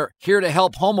 They're here to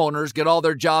help homeowners get all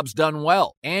their jobs done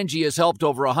well. Angie has helped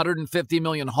over 150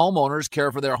 million homeowners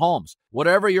care for their homes.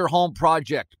 Whatever your home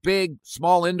project, big,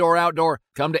 small, indoor, outdoor,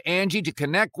 come to Angie to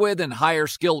connect with and hire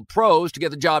skilled pros to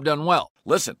get the job done well.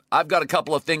 Listen, I've got a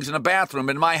couple of things in a bathroom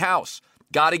in my house.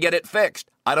 Got to get it fixed.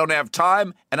 I don't have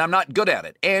time, and I'm not good at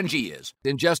it. Angie is.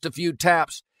 In just a few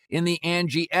taps, in the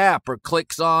Angie app or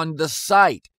clicks on the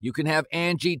site, you can have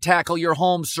Angie tackle your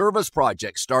home service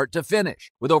project start to finish.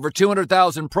 With over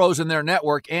 200,000 pros in their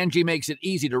network, Angie makes it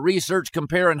easy to research,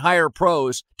 compare, and hire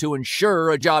pros to ensure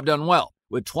a job done well.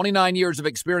 With 29 years of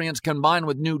experience combined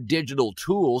with new digital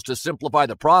tools to simplify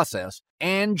the process,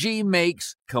 Angie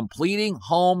makes completing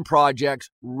home projects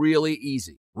really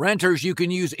easy. Renters, you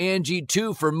can use Angie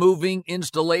too for moving,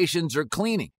 installations, or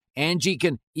cleaning. Angie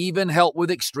can even help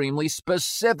with extremely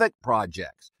specific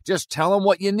projects. Just tell them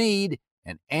what you need,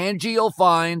 and Angie will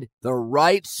find the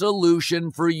right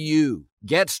solution for you.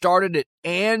 Get started at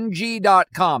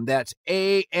Angie.com. That's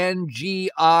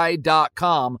ANGI.com,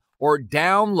 or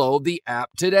download the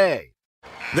app today.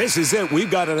 This is it. We've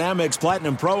got an Amex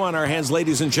Platinum Pro on our hands,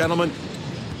 ladies and gentlemen.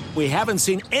 We haven't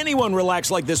seen anyone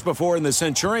relax like this before in the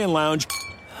Centurion Lounge.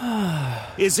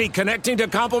 Is he connecting to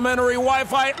complimentary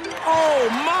Wi-Fi? Oh,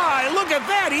 my! Look at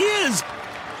that! He is!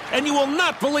 And you will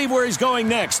not believe where he's going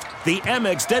next. The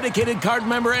Amex dedicated card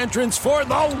member entrance for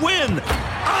the win!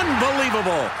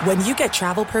 Unbelievable! When you get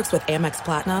travel perks with Amex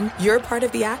Platinum, you're part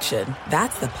of the action.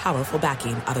 That's the powerful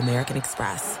backing of American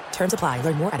Express. Terms apply.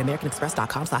 Learn more at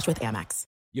americanexpress.com/withAmex.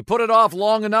 You put it off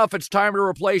long enough, it's time to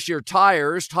replace your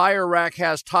tires. Tire Rack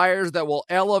has tires that will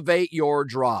elevate your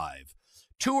drive.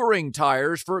 Touring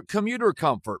tires for commuter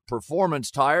comfort, performance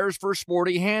tires for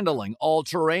sporty handling,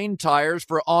 all-terrain tires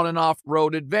for on- and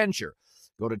off-road adventure.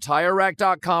 Go to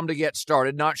TireRack.com to get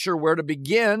started. Not sure where to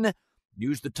begin?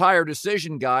 Use the Tire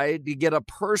Decision Guide to get a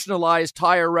personalized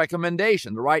tire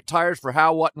recommendation, the right tires for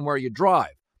how, what, and where you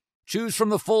drive. Choose from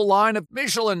the full line of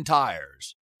Michelin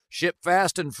tires. Ship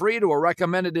fast and free to a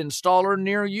recommended installer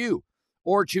near you.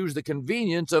 Or choose the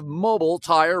convenience of mobile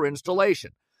tire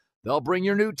installation. They'll bring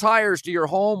your new tires to your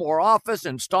home or office,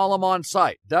 install them on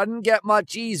site. Doesn't get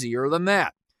much easier than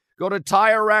that. Go to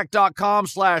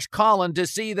TireRack.com/Colin to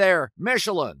see their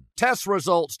Michelin, test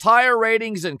results, tire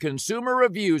ratings, and consumer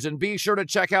reviews, and be sure to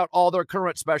check out all their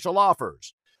current special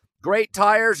offers. Great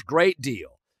tires, great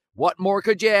deal. What more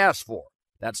could you ask for?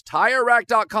 That's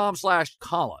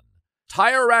TireRack.com/Colin.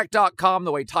 TireRack.com,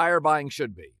 the way tire buying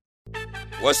should be.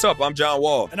 What's up? I'm John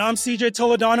Wall. And I'm CJ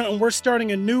Toledano, and we're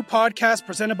starting a new podcast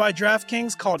presented by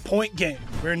DraftKings called Point Game.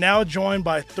 We're now joined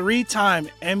by 3-time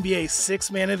NBA Sixth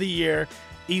Man of the Year,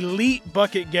 elite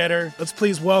bucket getter. Let's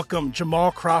please welcome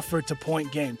Jamal Crawford to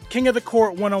Point Game. King of the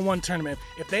Court one-on-one tournament.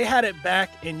 If they had it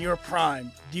back in your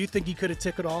prime, do you think you could have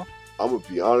took it all? I'm going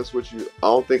to be honest with you. I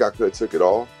don't think I could have took it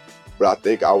all, but I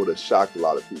think I would have shocked a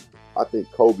lot of people. I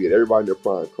think Kobe and everybody in their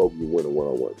prime, Kobe would win a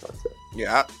one-on-one contest.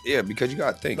 Yeah, because you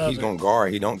got to think he's going to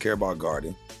guard. He don't care about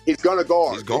guarding. He's going to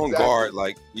guard. He's going to guard.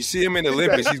 Like, you see him in the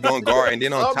Olympics, he's going to guard. And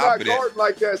then on top of that. I'm not guarding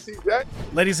like that, CJ.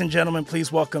 Ladies and gentlemen,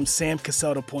 please welcome Sam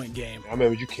Cassell to Point Game. I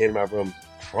remember you came to my room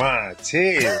crying,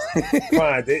 tears,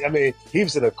 crying. I mean, he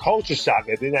was in a culture shock.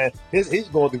 And then he's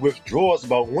going through withdrawals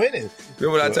about winning.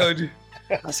 Remember what I told you?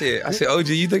 I said, OG,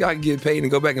 you think I can get paid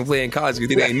and go back and play in college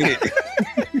because it ain't it?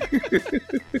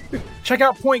 Check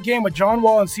out Point Game with John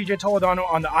Wall and CJ Toledano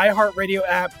on the iHeartRadio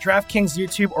app, DraftKings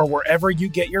YouTube, or wherever you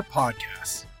get your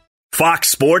podcasts. Fox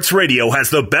Sports Radio has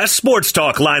the best sports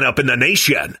talk lineup in the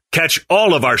nation. Catch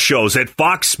all of our shows at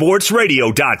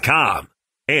foxsportsradio.com.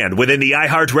 And within the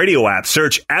iHeartRadio app,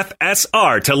 search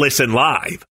FSR to listen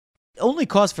live. The only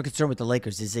cause for concern with the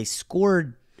Lakers is they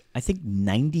scored, I think,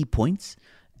 90 points,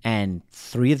 and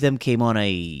 3 of them came on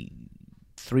a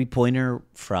three-pointer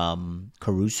from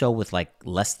Caruso with like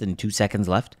less than 2 seconds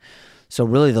left. So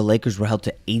really the Lakers were held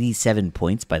to 87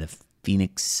 points by the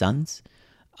Phoenix Suns.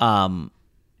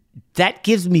 That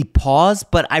gives me pause,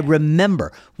 but I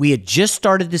remember we had just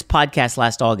started this podcast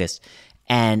last August,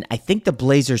 and I think the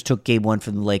Blazers took game 1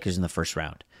 from the Lakers in the first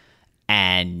round.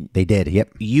 And they did,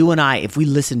 yep. You and I, if we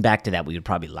listened back to that, we would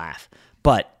probably laugh.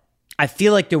 But I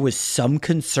feel like there was some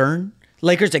concern.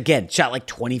 Lakers, again, shot like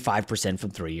 25% from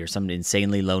 3 or some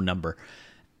insanely low number.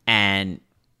 And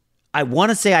I want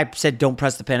to say I said don't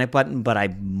press the panic button, but I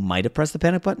might have pressed the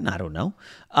panic button. I don't know.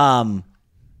 I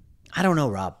don't know,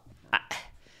 Rob.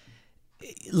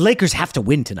 Lakers have to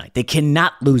win tonight. They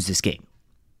cannot lose this game.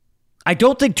 I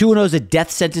don't think 2-0 is a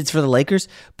death sentence for the Lakers,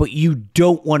 but you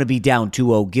don't want to be down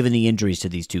 2-0 given the injuries to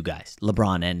these two guys,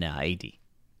 LeBron and AD.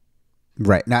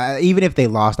 Right. Now, even if they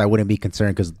lost, I wouldn't be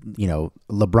concerned because,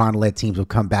 LeBron-led teams will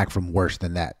come back from worse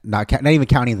than that. Not even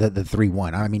counting the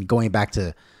 3-1. I mean, going back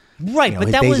to but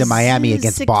his that days was in Miami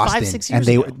against Boston, 5-6 and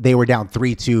years ago. they were down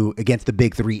 3-2 against the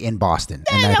Big Three in Boston.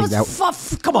 Come on,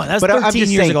 that was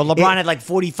 13 years ago. LeBron had like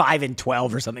 45 and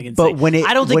 12 or something insane. But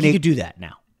I don't think you could do that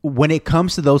now. When it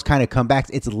comes to those kind of comebacks,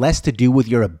 it's less to do with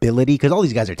your ability because all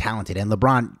these guys are talented. And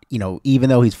LeBron, even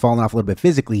though he's fallen off a little bit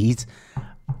physically, he's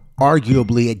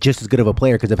arguably just as good of a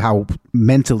player because of how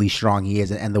mentally strong he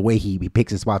is and the way he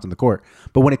picks his spots on the court.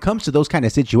 But when it comes to those kind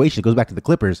of situations, it goes back to the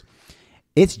Clippers.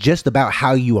 It's just about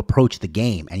how you approach the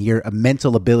game and your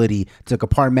mental ability to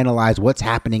compartmentalize what's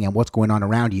happening and what's going on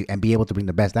around you and be able to bring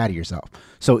the best out of yourself.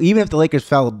 So even if the Lakers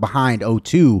fell behind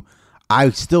 0-2,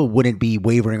 I still wouldn't be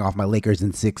wavering off my Lakers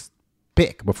in 6th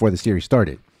pick before the series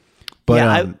started.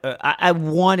 But yeah, I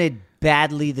wanted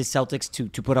badly the Celtics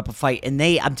to put up a fight. And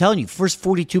I'm telling you, first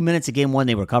 42 minutes of game 1,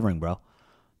 they were covering, bro.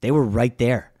 They were right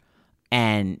there.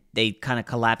 And they kind of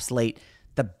collapsed late.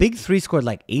 The Big Three scored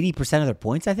like 80% of their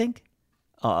points, I think.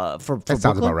 For that Brooklyn.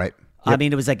 sounds about right. Yep. I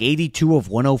mean, it was like 82 of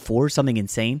 104, something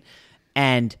insane.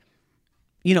 And,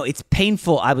 it's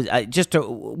painful.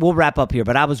 We'll wrap up here,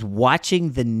 but I was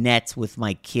watching the Nets with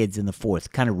my kids in the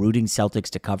 4th, kind of rooting Celtics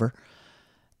to cover.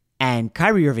 And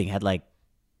Kyrie Irving had like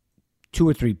 2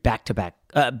 or 3 back-to-back,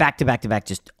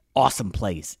 just awesome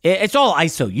plays. It's all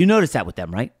ISO. You notice that with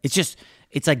them, right? It's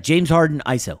like James Harden,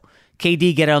 ISO.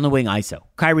 KD, get out on the wing, ISO.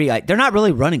 Kyrie, they're not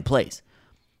really running plays.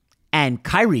 And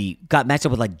Kyrie got matched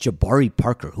up with like Jabari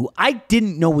Parker, who I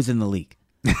didn't know was in the league.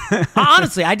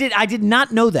 Honestly, I did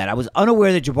not know that. I was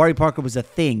unaware that Jabari Parker was a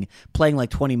thing playing like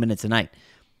 20 minutes a night.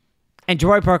 And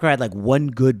Jabari Parker had like 1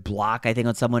 good block, I think,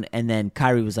 on someone. And then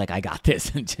Kyrie was like, I got this.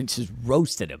 And just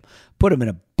roasted him. Put him in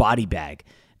a body bag.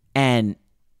 And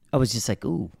I was just like,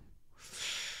 ooh.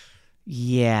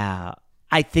 Yeah,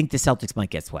 I think the Celtics might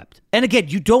get swept. And again,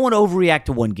 you don't want to overreact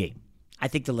to one game. I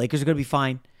think the Lakers are going to be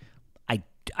fine.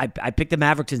 I picked the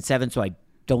Mavericks in 7, so I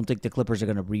don't think the Clippers are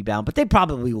going to rebound. But they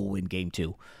probably will win game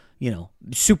 2.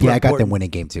 Super Yeah, I got important. them winning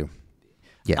game 2.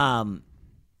 Yeah.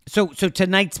 So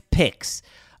tonight's picks,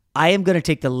 I am going to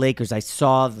take the Lakers. I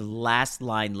saw the last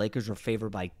line. Lakers were favored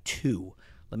by 2.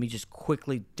 Let me just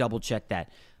quickly double check that.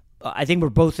 I think we're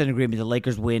both in agreement the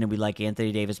Lakers win and we like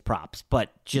Anthony Davis props.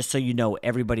 But just so you know,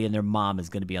 everybody and their mom is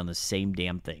going to be on the same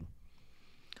damn thing.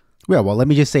 Yeah, well, let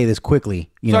me just say this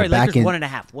quickly. Sorry, back Lakers in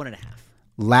 1.5.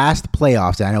 Last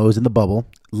playoffs, I know it was in the bubble,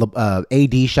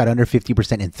 AD shot under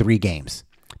 50% in 3 games.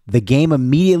 The game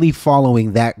immediately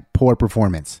following that poor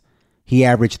performance, he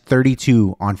averaged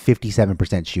 32 on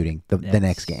 57% shooting the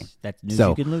next game. That's news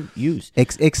you can use.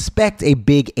 Expect a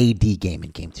big AD game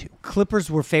in game 2. Clippers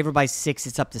were favored by 6.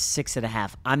 It's up to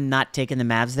 6.5. I'm not taking the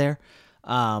Mavs there.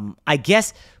 I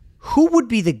guess who would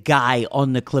be the guy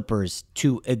on the Clippers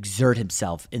to exert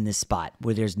himself in this spot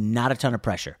where there's not a ton of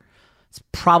pressure? It's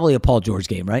probably a Paul George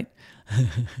game, right?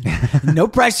 No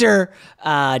pressure,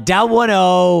 down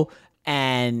 1-0,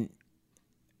 and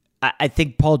I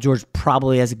think Paul George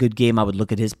probably has a good game. I would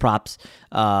look at his props.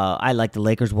 I like the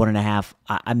Lakers 1.5.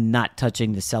 I'm not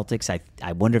touching the Celtics.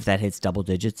 I wonder if that hits double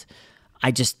digits.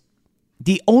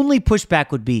 The only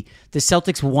pushback would be the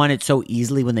Celtics won it so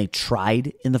easily when they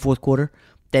tried in the fourth quarter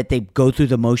that they go through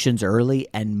the motions early,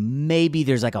 and maybe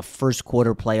there's like a first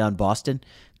quarter play on Boston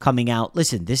coming out.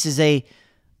 Listen, this is a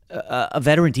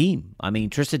veteran team. I mean,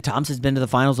 Tristan Thompson's been to the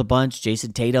finals a bunch.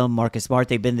 Jason Tatum, Marcus Smart,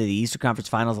 they've been to the Eastern Conference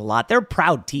Finals a lot. They're a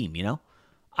proud team, you know?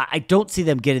 I don't see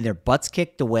them getting their butts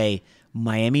kicked the way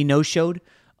Miami no-showed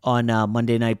on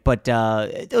Monday night. But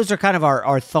those are kind of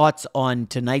our thoughts on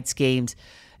tonight's games.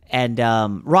 And,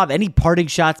 Rob, any parting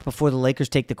shots before the Lakers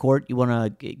take the court? You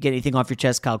want to get anything off your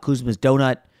chest? Kyle Kuzma's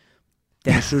donut,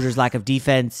 Dennis Schroeder's lack of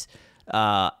defense,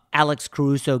 Alex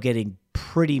Caruso getting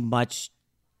pretty much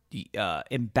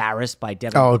embarrassed by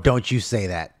Devin Oh, Booker. don't you say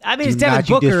that. I mean, it's Devin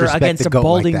Booker against a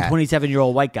balding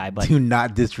 27-year-old white guy. But do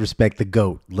not disrespect the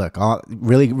GOAT. Look,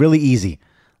 really, really easy.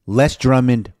 Less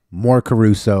Drummond, more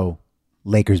Caruso,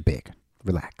 Lakers big.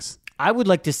 Relax. I would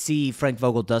like to see Frank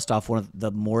Vogel dust off one of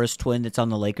the Morris twin that's on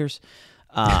the Lakers.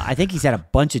 I think he's had a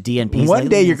bunch of DNPs. One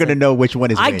day you're going to know which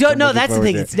one is which. I don't know. That's the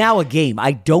thing. It's now a game.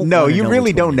 I don't know. No, you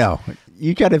really don't know.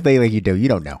 You try to play like you do. You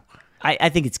don't know. I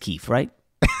think it's Keith, right?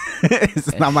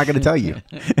 I'm not going to tell you.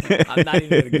 I'm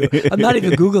not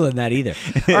even Googling that either.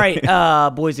 All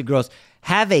right, boys and girls,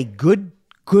 have a good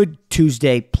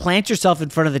Tuesday. Plant yourself in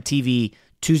front of the TV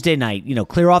Tuesday night. You know,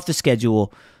 clear off the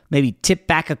schedule. Maybe tip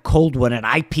back a cold one, an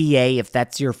IPA, if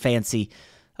that's your fancy.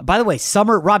 By the way,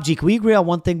 summer, Rob G, can we agree on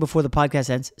one thing before the podcast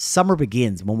ends? Summer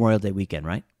begins Memorial Day weekend,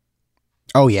 right?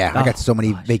 Oh, yeah. I got so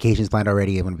many vacations planned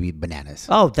already. I'm going to be bananas.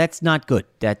 Oh, that's not good.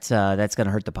 That's going to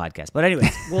hurt the podcast. But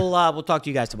anyways, we'll talk to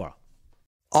you guys tomorrow.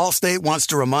 Allstate wants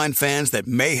to remind fans that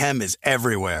mayhem is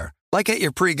everywhere, like at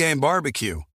your pregame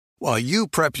barbecue. While you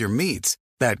prep your meats,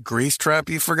 that grease trap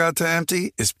you forgot to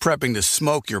empty is prepping to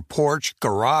smoke your porch,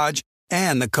 garage,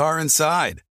 and the car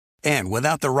inside. And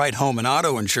without the right home and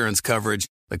auto insurance coverage,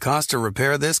 the cost to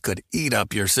repair this could eat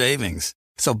up your savings.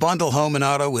 So bundle home and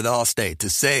auto with Allstate to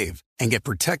save and get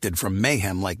protected from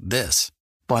mayhem like this.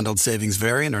 Bundled savings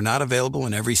vary and are not available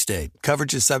in every state.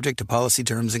 Coverage is subject to policy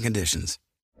terms and conditions.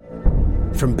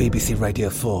 From BBC Radio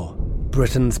 4,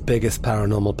 Britain's biggest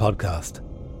paranormal podcast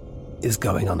is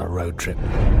going on a road trip.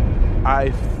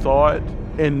 I thought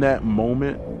in that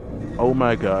moment, oh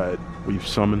my God, we've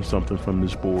summoned something from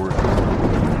this board.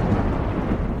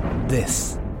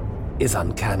 This is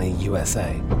Uncanny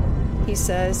USA. He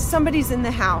says, somebody's in the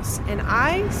house, and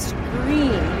I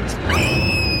screamed.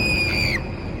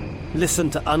 Listen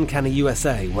to Uncanny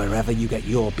USA wherever you get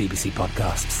your BBC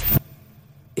podcasts,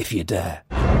 if you dare.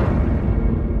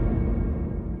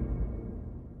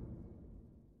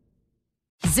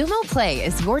 Xumo Play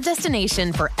is your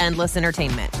destination for endless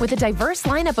entertainment. With a diverse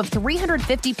lineup of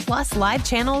 350-plus live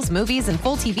channels, movies, and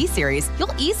full TV series,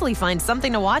 you'll easily find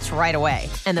something to watch right away.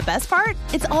 And the best part?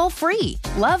 It's all free.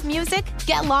 Love music?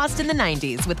 Get lost in the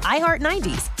 90s with iHeart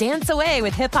 90s, dance away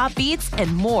with hip-hop beats,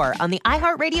 and more on the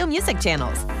iHeartRadio music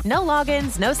channels. No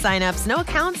logins, no signups, no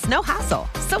accounts, no hassle.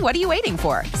 So what are you waiting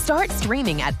for? Start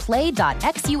streaming at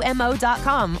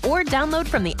play.xumo.com or download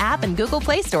from the app and Google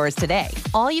Play stores today.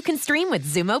 All you can stream with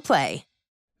Xumo Play.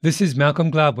 This is Malcolm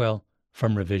Gladwell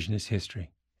from Revisionist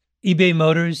History. eBay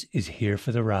Motors is here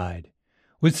for the ride.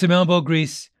 With some elbow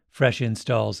grease, fresh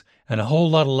installs, and a whole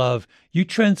lot of love, you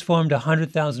transformed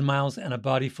 100,000 miles and a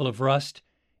body full of rust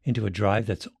into a drive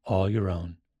that's all your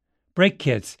own. Brake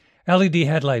kits, LED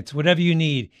headlights, whatever you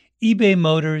need, eBay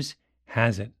Motors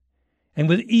has it. And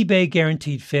with eBay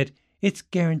Guaranteed Fit, it's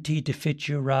guaranteed to fit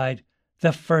your ride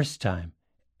the first time,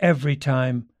 every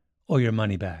time, or your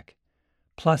money back.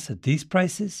 Plus, at these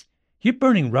prices, you're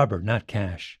burning rubber, not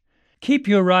cash. Keep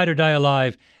your ride or die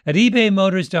alive at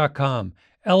ebaymotors.com.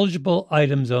 Eligible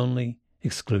items only.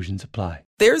 Exclusions apply.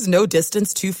 There's no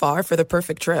distance too far for the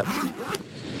perfect trip.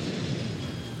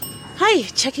 Hi,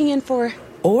 checking in for...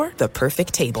 Or the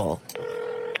perfect table.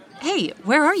 Hey,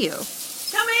 where are you?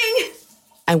 Coming!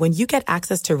 And when you get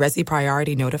access to Resi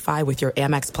Priority Notify with your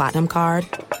Amex Platinum card...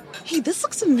 Hey, this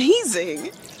looks amazing!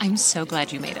 I'm so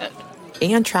glad you made it.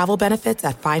 And travel benefits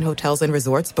at fine hotels and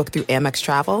resorts booked through Amex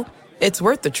Travel, it's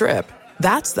worth the trip.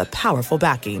 That's the powerful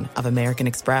backing of American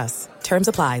Express. Terms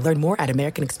apply. Learn more at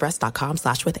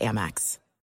americanexpress.com/withAmex.